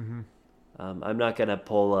 Mm-hmm. I'm not gonna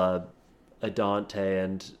pull a Dante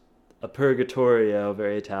and a Purgatorio,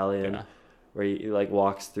 very Italian, where he like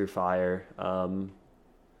walks through fire.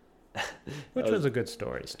 Which was a good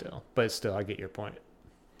story still, but still, I get your point.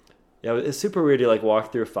 Yeah, it's super weird. He like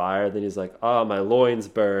walked through fire, then he's like, "Oh, my loins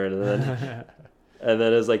burn," and then and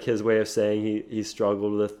then it's like his way of saying he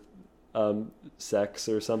struggled with sex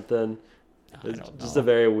or something. It's just a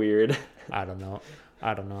very weird. I don't know.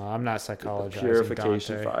 I'm not psychologizing.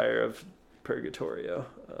 Purification Dante. fire of Purgatorio.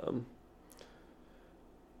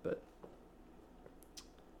 But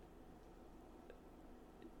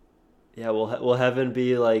yeah, will heaven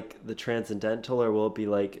be like the transcendental, or will it be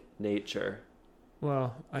like nature?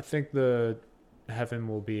 Well, I think the heaven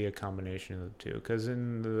will be a combination of the two, because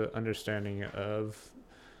in the understanding of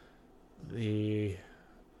the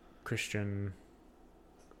Christian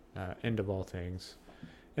end of all things,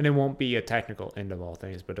 and it won't be a technical end of all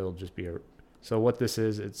things, but it'll just be so what this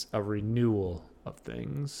is, it's a renewal of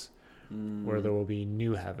things, where there will be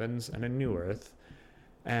new heavens and a new earth,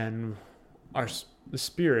 and the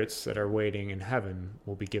spirits that are waiting in heaven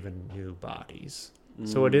will be given new bodies.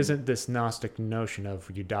 So it isn't this Gnostic notion of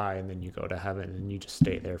you die and then you go to heaven and you just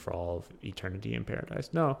stay there for all of eternity in paradise.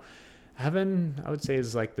 No, heaven, I would say,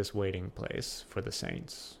 is like this waiting place for the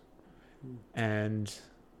saints. And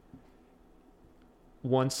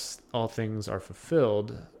once all things are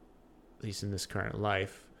fulfilled, at least in this current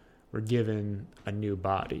life, we're given a new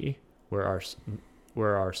body where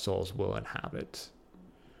our souls will inhabit,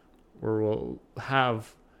 where we'll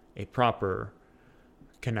have a proper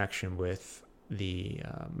connection with the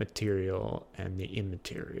material and the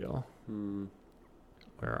immaterial,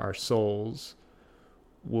 where our souls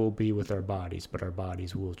will be with our bodies, but our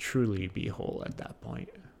bodies will truly be whole at that point.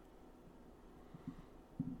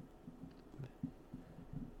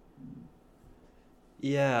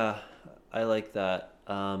 Yeah, I like that.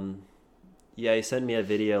 Yeah, you sent me a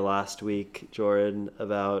video last week, Jordan,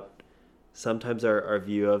 about sometimes our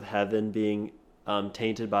view of heaven being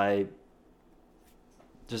tainted by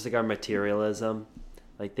just like our materialism,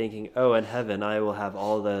 like thinking, oh, in heaven I will have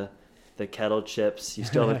all the kettle chips. You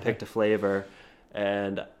still haven't picked a flavor,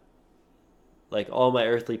 and like all my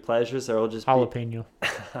earthly pleasures are all just jalapeno.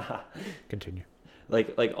 Continue.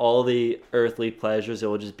 Like all the earthly pleasures, it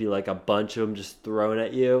will just be like a bunch of them just thrown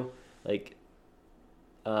at you, like,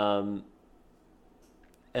 and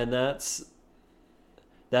that's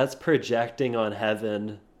projecting on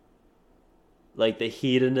heaven, like the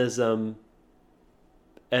hedonism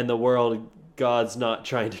and the world God's not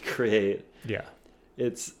trying to create. Yeah.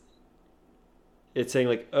 It's saying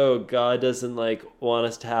like, oh, God doesn't like want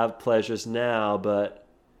us to have pleasures now, but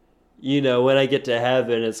you know, when I get to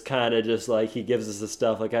heaven, it's kind of just like he gives us the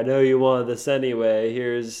stuff like, I know you wanted this anyway.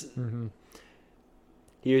 Here's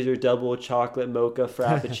your double chocolate mocha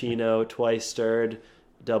frappuccino, twice stirred,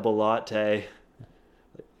 double latte.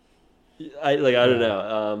 I don't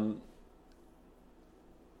know.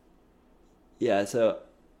 Yeah, so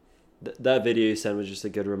that video you sent was just a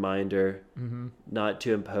good reminder not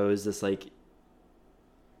to impose this like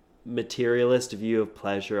materialist view of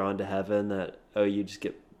pleasure onto heaven, that, oh, you just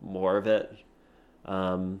get more of it.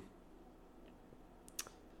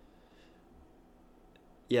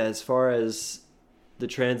 Yeah, as far as the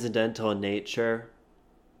transcendental in nature,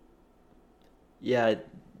 yeah,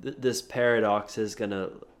 this paradox is going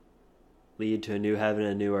to lead to a new heaven,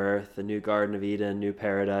 a new earth, a new Garden of Eden, new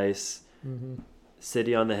paradise,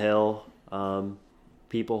 city on the hill,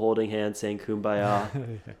 people holding hands saying kumbaya.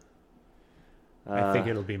 I think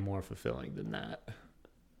it'll be more fulfilling than that.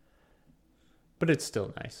 But it's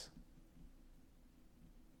still nice.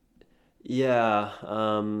 Yeah.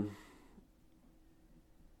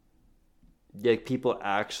 Yeah, people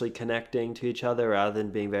actually connecting to each other rather than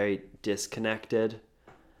being very disconnected.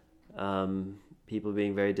 People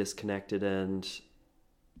being very disconnected and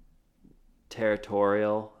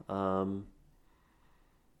territorial. I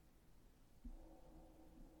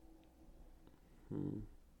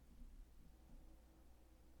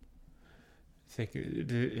think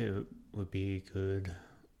it would be good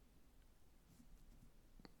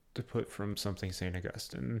to put from something St.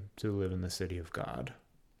 Augustine, to live in the city of God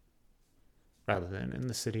rather than in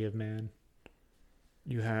the city of man.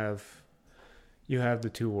 You have the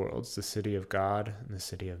two worlds, the city of God and the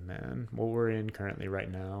city of man. What we're in currently right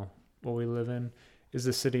now, what we live in, is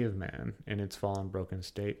the city of man in its fallen, broken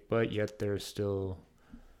state, but yet there's still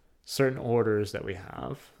certain orders that we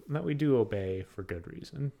have and that we do obey for good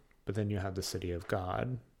reason. But then you have the city of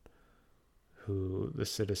God, who the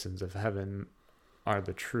citizens of heaven are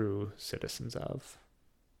the true citizens of.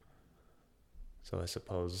 So I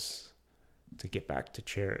suppose, to get back to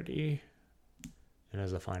charity, and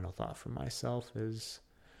as a final thought for myself, is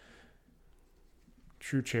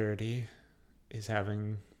true charity is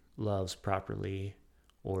having loves properly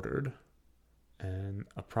ordered and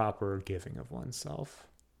a proper giving of oneself.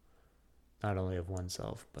 Not only of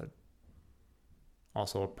oneself, but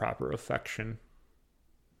also a proper affection.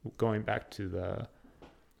 Going back to the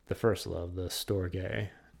first love, the storge,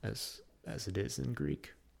 as it is in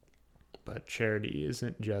Greek. But charity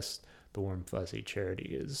isn't just the warm fuzzy. Charity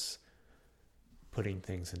is putting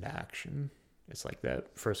things into action. It's like that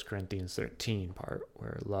 1 Corinthians 13 part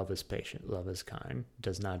where love is patient, love is kind,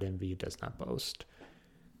 does not envy, does not boast,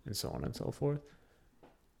 and so on and so forth.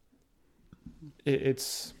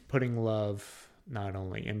 It's putting love not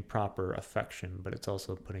only in proper affection, but it's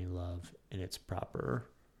also putting love in its proper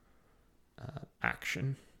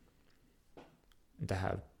action. And to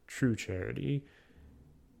have true charity,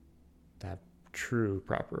 to have true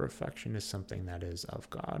proper affection, is something that is of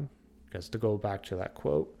God. Because to go back to that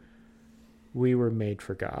quote, we were made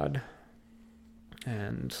for God.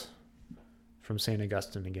 And from St.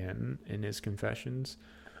 Augustine again in his Confessions,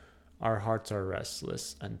 our hearts are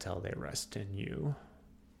restless until they rest in you.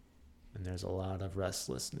 And there's a lot of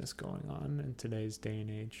restlessness going on in today's day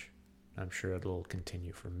and age. I'm sure it'll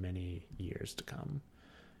continue for many years to come.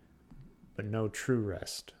 But no true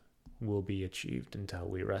rest will be achieved until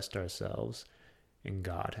we rest ourselves in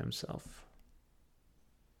God himself.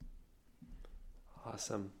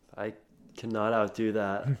 Awesome. I cannot outdo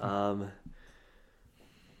that.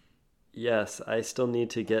 Yes, I still need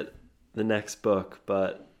to get the next book,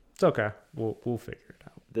 but It's okay. We'll figure it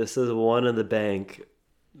out. This is one in the bank.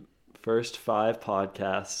 First 5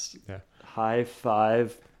 podcasts. Yeah. High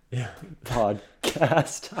 5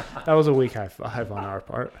 podcast. That was a weak high five on our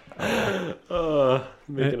part.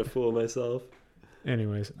 Making a fool of myself.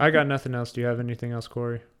 Anyways, I got nothing else. Do you have anything else,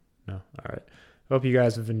 Corey? No. All right. Hope you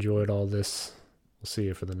guys have enjoyed all this. We'll see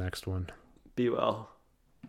you for the next one. Be well.